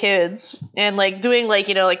little kids, and doing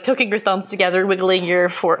hooking your thumbs together, wiggling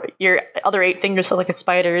your other 8 fingers so like a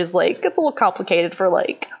spider is it's a little complicated for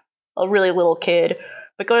a really little kid.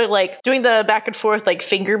 But going doing the back and forth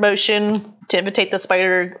finger motion to imitate the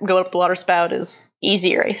spider going up the water spout is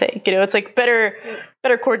easier, I think. It's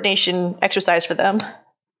better coordination exercise for them.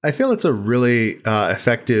 I feel it's a really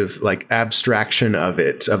effective abstraction of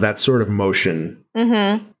that sort of motion.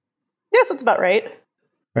 Mm-hmm. Yes, that's about right.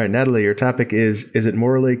 All right, Natalie, your topic is it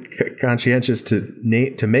morally conscientious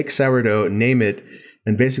to make sourdough, name it,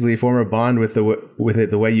 and basically form a bond with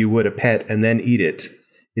it the way you would a pet and then eat it?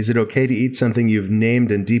 Is it okay to eat something you've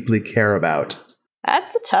named and deeply care about?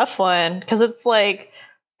 That's a tough one because it's I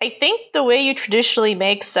think the way you traditionally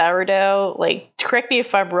make sourdough, correct me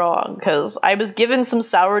if I'm wrong, because I was given some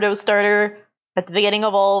sourdough starter at the beginning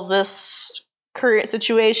of all of this current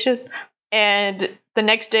situation, and the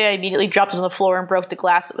next day I immediately dropped it on the floor and broke the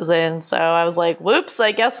glass it was in. So I was whoops,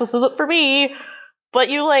 I guess this isn't for me. But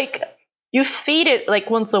you feed it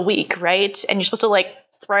once a week, right? And you're supposed to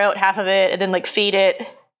throw out half of it and then feed it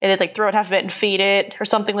and then throw out half of it and feed it or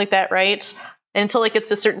something like that, right? And until it gets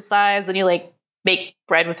to a certain size, then you make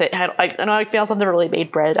bread with it. I know I've never really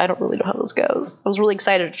made bread. I don't really know how this goes. I was really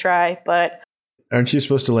excited to try, but aren't you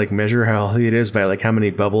supposed to measure how healthy it is by how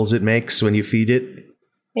many bubbles it makes when you feed it?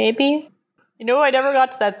 Maybe. I never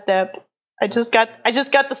got to that step. I just got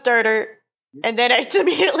the starter, and then I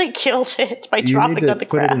immediately killed it by dropping it on the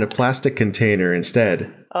ground. Put it in a plastic container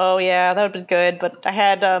instead. Oh yeah, that would have been good. But I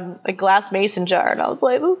had a glass mason jar, and I was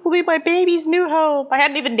this will be my baby's new home. I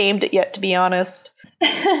hadn't even named it yet, to be honest.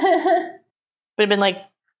 It would have been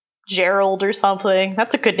Gerald or something.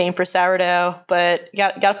 That's a good name for sourdough, but you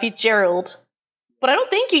got to feed Gerald. But I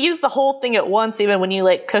don't think you use the whole thing at once, even when you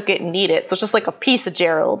cook it and eat it. So it's just a piece of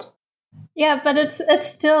Gerald. Yeah, but it's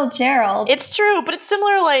still Gerald. It's true, but it's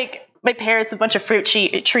similar. My parents have a bunch of fruit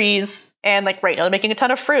trees, and right now they're making a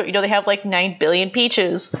ton of fruit. They have 9 billion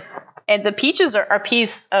peaches, and the peaches are a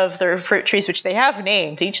piece of their fruit trees, which they have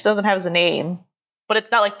named. Each of them has a name, but it's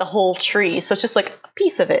not like the whole tree. So it's just like a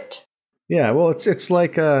piece of it. Yeah, well, it's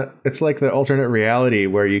like the alternate reality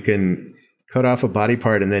where you can cut off a body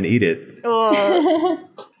part and then eat it. I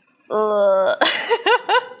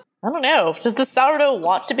don't know. Does the sourdough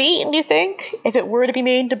want to be eaten, do you think? If it were to be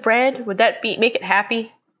made into bread, would that make it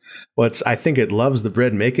happy? Well, I think it loves the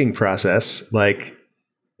bread making process. Like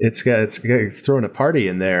it's throwing a party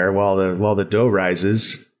in there while the dough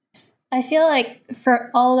rises. I feel like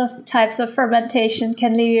for all the types of fermentation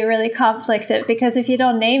can leave you really conflicted, because if you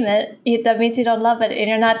don't name it, that means you don't love it and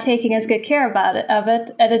you're not taking as good care of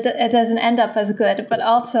it, and it doesn't end up as good. But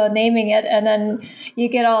also naming it, and then you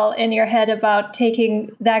get all in your head about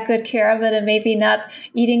taking that good care of it and maybe not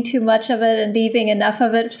eating too much of it and leaving enough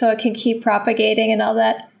of it so it can keep propagating and all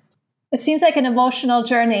that. It seems like an emotional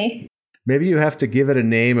journey. Maybe you have to give it a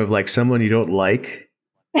name of like someone you don't like.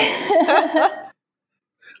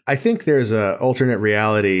 I think there's a alternate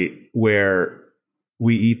reality where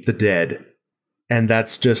we eat the dead, and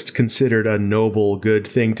that's just considered a noble, good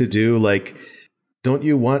thing to do. Like, don't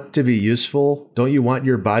you want to be useful? Don't you want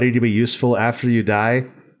your body to be useful after you die?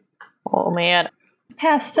 Oh, man.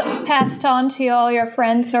 Passed on to all your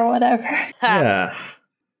friends or whatever. Yeah.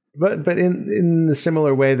 But in the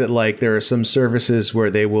similar way that like there are some services where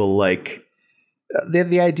they will like they have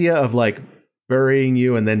the idea of like burying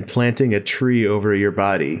you and then planting a tree over your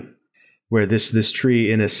body, where this tree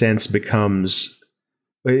in a sense becomes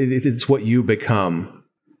it's what you become,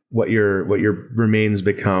 what your remains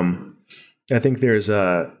become. I think there's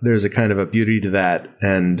a kind of a beauty to that.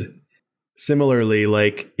 And similarly,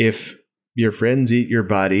 like if your friends eat your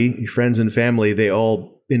body, your friends and family, they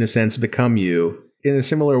all in a sense become you. In a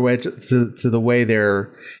similar way to the way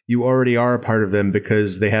you already are a part of them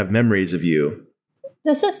because they have memories of you.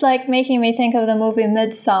 This is like making me think of the movie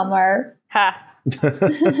Midsommar. Ha.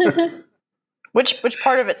 Which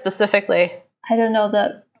part of it specifically? I don't know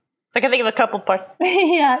the. So I can think of a couple parts.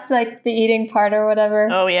 Yeah, like the eating part or whatever.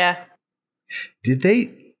 Oh yeah. Did they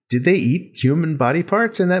eat human body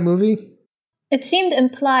parts in that movie? It seemed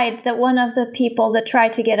implied that one of the people that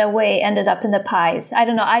tried to get away ended up in the pies. I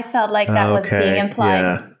don't know. I felt like that was being implied.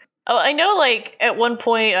 Yeah. Oh, I know. Like at one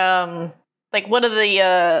point, like one of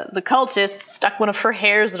the cultists stuck one of her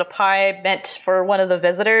hairs in a pie meant for one of the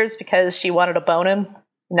visitors because she wanted to bone him,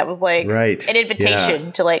 and that was like an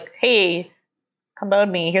invitation to like, hey, come bone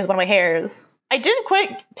me. Here's one of my hairs. I didn't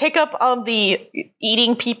quite pick up on the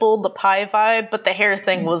eating people, the pie vibe, but the hair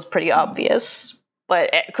thing was pretty obvious.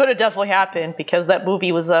 But it could have definitely happened because that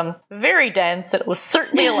movie was very dense, and it was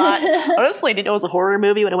certainly a lot. Honestly, I didn't know it was a horror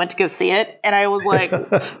movie when I went to go see it, and I was like,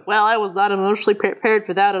 well, I was not emotionally prepared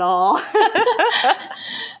for that at all.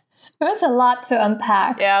 There was a lot to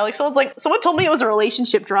unpack. Yeah, like someone told me it was a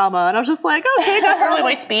relationship drama, and I was just like, okay, not really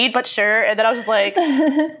my speed, but sure. And then I was just like,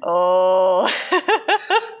 oh.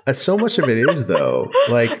 So much of it is, though.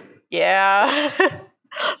 Like, yeah.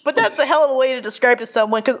 But that's a hell of a way to describe to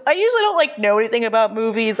someone, because I usually don't like know anything about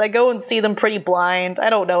movies. I go and see them pretty blind. I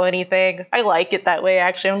don't know anything. I like it that way,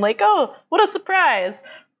 actually. I'm like, oh, what a surprise.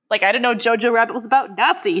 Like, I didn't know Jojo Rabbit was about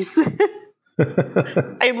Nazis.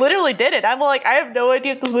 I literally did it. I'm like, I have no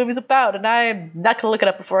idea what this movie's about, and I'm not going to look it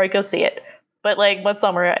up before I go see it. But, like,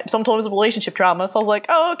 Midsommar, someone told me it was a relationship drama, so I was like,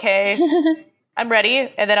 oh, okay. I'm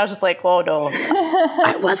ready. And then I was just like, oh, no.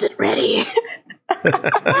 I wasn't ready.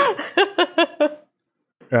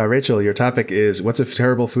 Rachel, your topic is, what's a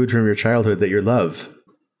terrible food from your childhood that you love?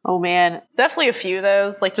 Oh, man. Definitely a few of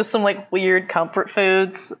those. Like, just some, like, weird comfort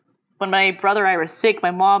foods. When my brother and I were sick,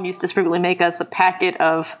 my mom used to frequently make us a packet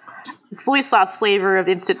of soy sauce flavor of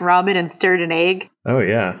instant ramen and stirred an egg. Oh,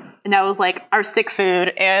 yeah. And that was, like, our sick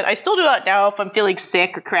food. And I still do that now if I'm feeling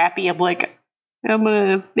sick or crappy. I'm like, I'm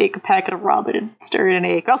going to make a packet of ramen and stir in an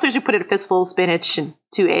egg. I also usually put in a fistful of spinach and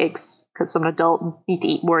 2 eggs because I'm an adult and need to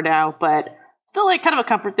eat more now, but still, like, kind of a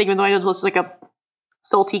comfort thing, even though I know it's just like a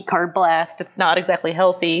salty carb blast. It's not exactly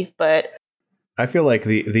healthy, but I feel like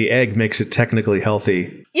the egg makes it technically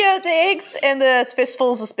healthy. Yeah, the eggs and the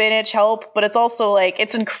fistfuls of spinach help, but it's also, like,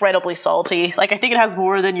 it's incredibly salty. Like, I think it has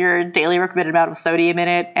more than your daily recommended amount of sodium in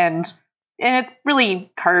it, and it's really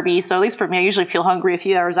carby, so at least for me, I usually feel hungry a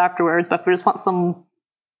few hours afterwards, but if I just want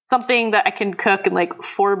something that I can cook in, like,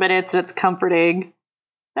 4 minutes and it's comforting,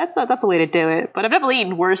 that's a way to do it. But I've definitely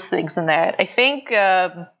eaten worse things than that. I think,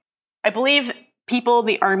 I believe people in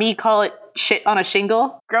the army call it shit on a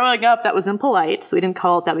shingle. Growing up, that was impolite, so we didn't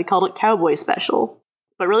call it that. We called it cowboy special.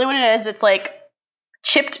 But really what it is, it's like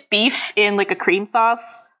chipped beef in like a cream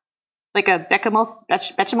sauce, like a bechamel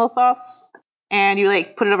sauce, and you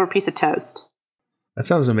like put it over a piece of toast. That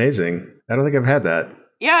sounds amazing. I don't think I've had that.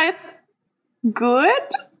 Yeah, it's good.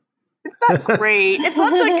 It's not great. It's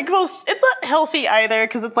not the most. It's not healthy either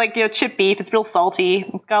because it's like chipped beef. It's real salty.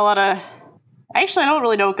 It's got a lot of. Actually, I don't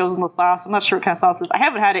really know what goes in the sauce. I'm not sure what kind of sauce it is. I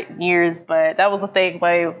haven't had it in years, but that was the thing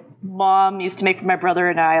my mom used to make for my brother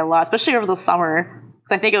and I a lot, especially over the summer.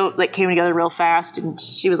 Because I think it came together real fast, and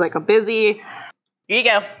she was like, "I'm busy. Here you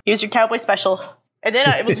go. Here's your cowboy special." And then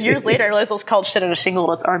it was years later I realized it was called shit on a shingle.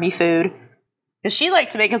 And it's army food. Because she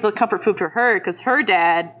liked to make it as a comfort food for her because her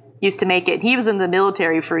dad used to make it. He was in the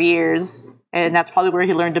military for years, and that's probably where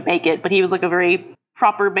he learned to make it. But he was like a very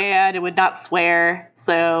proper man and would not swear,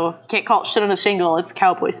 so you can't call it shit on a shingle. It's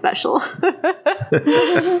cowboy special.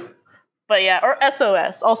 But yeah, or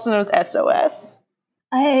SOS, also known as SOS.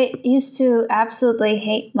 I used to absolutely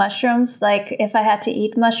hate mushrooms. Like, if I had to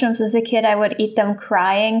eat mushrooms as a kid, I would eat them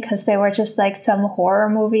crying because they were just like some horror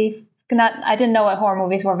movie. I didn't know what horror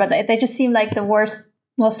movies were, but they just seemed like the worst,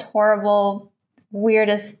 most horrible,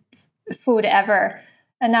 weirdest food ever.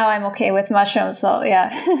 And now I'm okay with mushrooms, so yeah.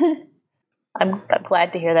 I'm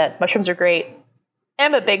glad to hear that. Mushrooms are great.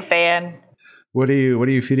 I'm a big fan. What are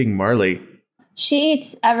you feeding Marley? She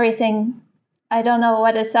eats everything. I don't know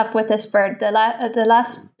what is up with this bird. The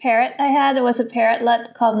last parrot I had was a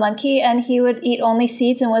parrotlet called Monkey, and he would eat only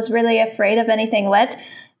seeds and was really afraid of anything wet.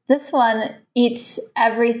 This one eats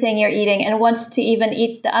everything you're eating and wants to even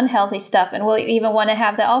eat the unhealthy stuff and will even want to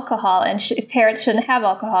have the alcohol. And parrots shouldn't have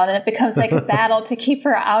alcohol. And it becomes like a battle to keep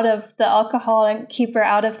her out of the alcohol and keep her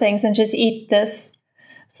out of things and just eat this.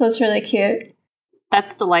 So it's really cute.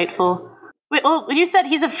 That's delightful. Wait, well, when you said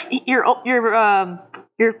your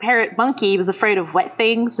parrot Monkey was afraid of wet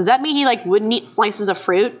things, does that mean he wouldn't eat slices of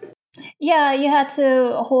fruit? Yeah, you had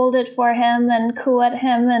to hold it for him and coo at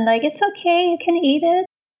him and it's okay, you can eat it.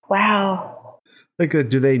 Wow.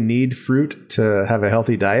 Do they need fruit to have a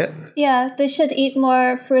healthy diet? Yeah, they should eat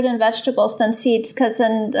more fruit and vegetables than seeds because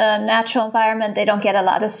in the natural environment, they don't get a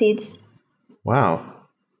lot of seeds. Wow.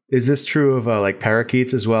 Is this true of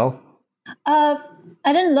parakeets as well? I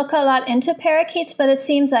didn't look a lot into parakeets, but it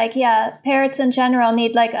seems like, yeah, parrots in general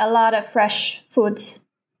need a lot of fresh foods.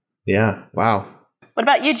 Yeah. Wow. What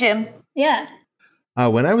about you, Jim? Yeah.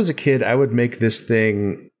 When I was a kid, I would make this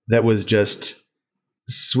thing that was just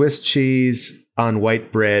Swiss cheese on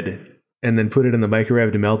white bread and then put it in the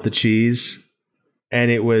microwave to melt the cheese.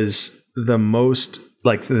 And it was the most,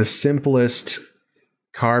 the simplest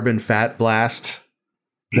carb and fat blast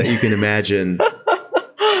that you can imagine.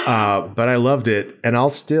 But I loved it. And I'll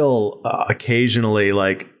still occasionally,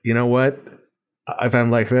 you know what?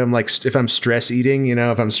 If I'm stress eating,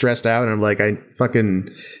 if I'm stressed out and I'm I fucking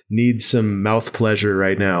need some mouth pleasure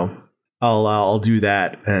right now, I'll do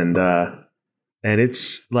that. And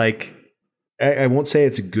it's I won't say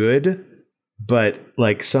it's good, but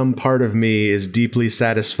some part of me is deeply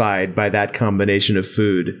satisfied by that combination of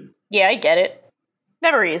food. Yeah, I get it.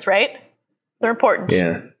 Memories, right? They're important.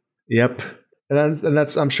 Yeah. Yep. And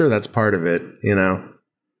that's I'm sure that's part of it.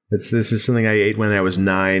 This is something I ate when I was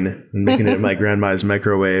 9 and making it in my grandma's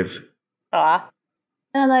microwave. Ah.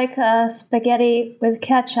 I like spaghetti with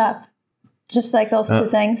ketchup, just like those two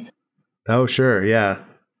things. Oh, sure. Yeah.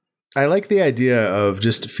 I like the idea of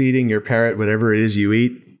just feeding your parrot whatever it is you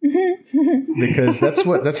eat, because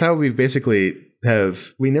that's how we basically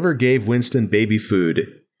we never gave Winston baby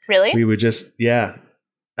food. Really? We would just, yeah.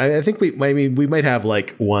 I think we might have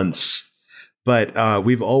once, but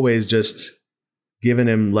we've always just given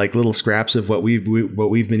him little scraps of what we've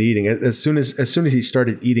been eating. As soon as he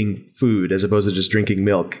started eating food as opposed to just drinking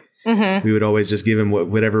milk, we would always just give him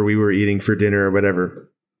whatever we were eating for dinner or whatever.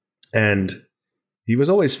 And he was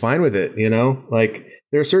always fine with it,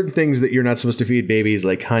 there are certain things that you're not supposed to feed babies,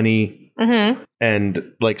 like honey,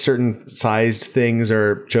 and certain sized things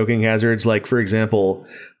are choking hazards. For example,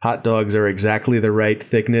 hot dogs are exactly the right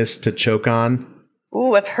thickness to choke on.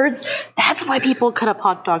 Ooh, I've heard that's why people cut up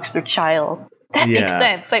hot dogs for child. That makes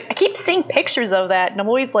sense. I keep seeing pictures of that, and I'm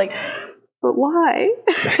always but why?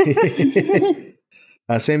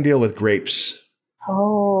 Same deal with grapes.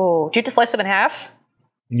 Oh, do you have to slice them in half?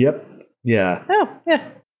 Yep. Yeah. Oh, yeah.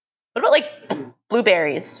 What about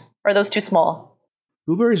blueberries? Or are those too small?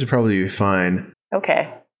 Blueberries would probably be fine. Okay.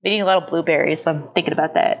 I'm eating a lot of blueberries, so I'm thinking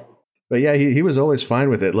about that. But yeah, he was always fine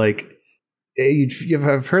with it.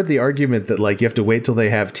 I've heard the argument that you have to wait till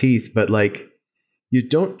they have teeth, but you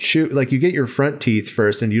don't chew, you get your front teeth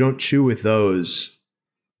first and you don't chew with those.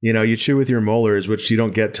 You chew with your molars, which you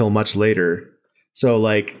don't get till much later. So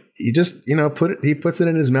you just, he puts it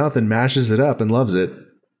in his mouth and mashes it up and loves it.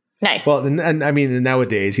 Nice. Well, and I mean,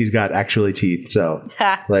 nowadays he's got actually teeth. So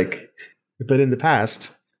but in the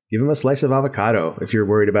past, give him a slice of avocado if you're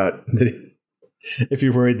worried about if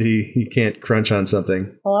you're worried that he can't crunch on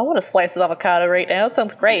something. Well, I want to slice of avocado right now. It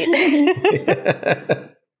sounds great.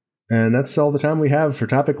 And that's all the time we have for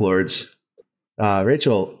Topic Lords.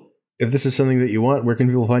 Rachel, if this is something that you want, where can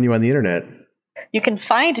people find you on the internet? You can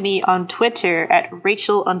find me on Twitter at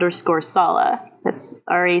Rachel_Sala. That's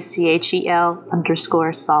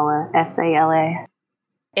RACHEL_Sala, SALA.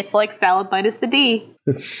 It's like salad minus the D.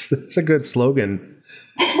 It's a good slogan.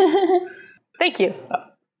 Thank you.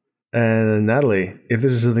 And Natalie, if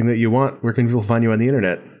this is something that you want, where can people find you on the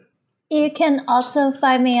internet? You can also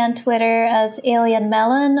find me on Twitter as Alien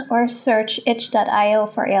Melon or search itch.io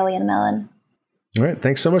for Alien Melon. All right.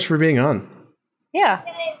 Thanks so much for being on. Yeah.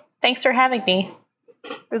 Thanks for having me.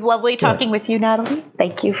 It was lovely talking with you, Natalie.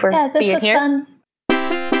 Thank you for being here. Fun.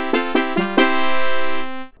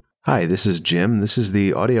 Hi, this is Jim. This is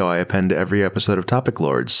the audio I append to every episode of Topic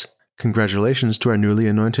Lords. Congratulations to our newly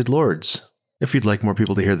anointed lords. If you'd like more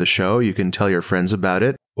people to hear the show, you can tell your friends about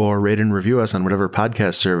it, or rate and review us on whatever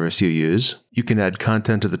podcast service you use. You can add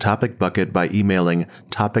content to the Topic Bucket by emailing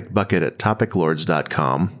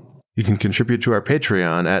topicbucket@topiclords.com. You can contribute to our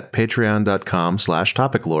Patreon at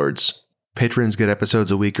patreon.com/topiclords. Patrons get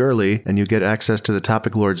episodes a week early, and you get access to the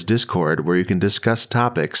Topic Lords Discord, where you can discuss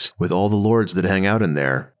topics with all the lords that hang out in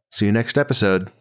there. See you next episode.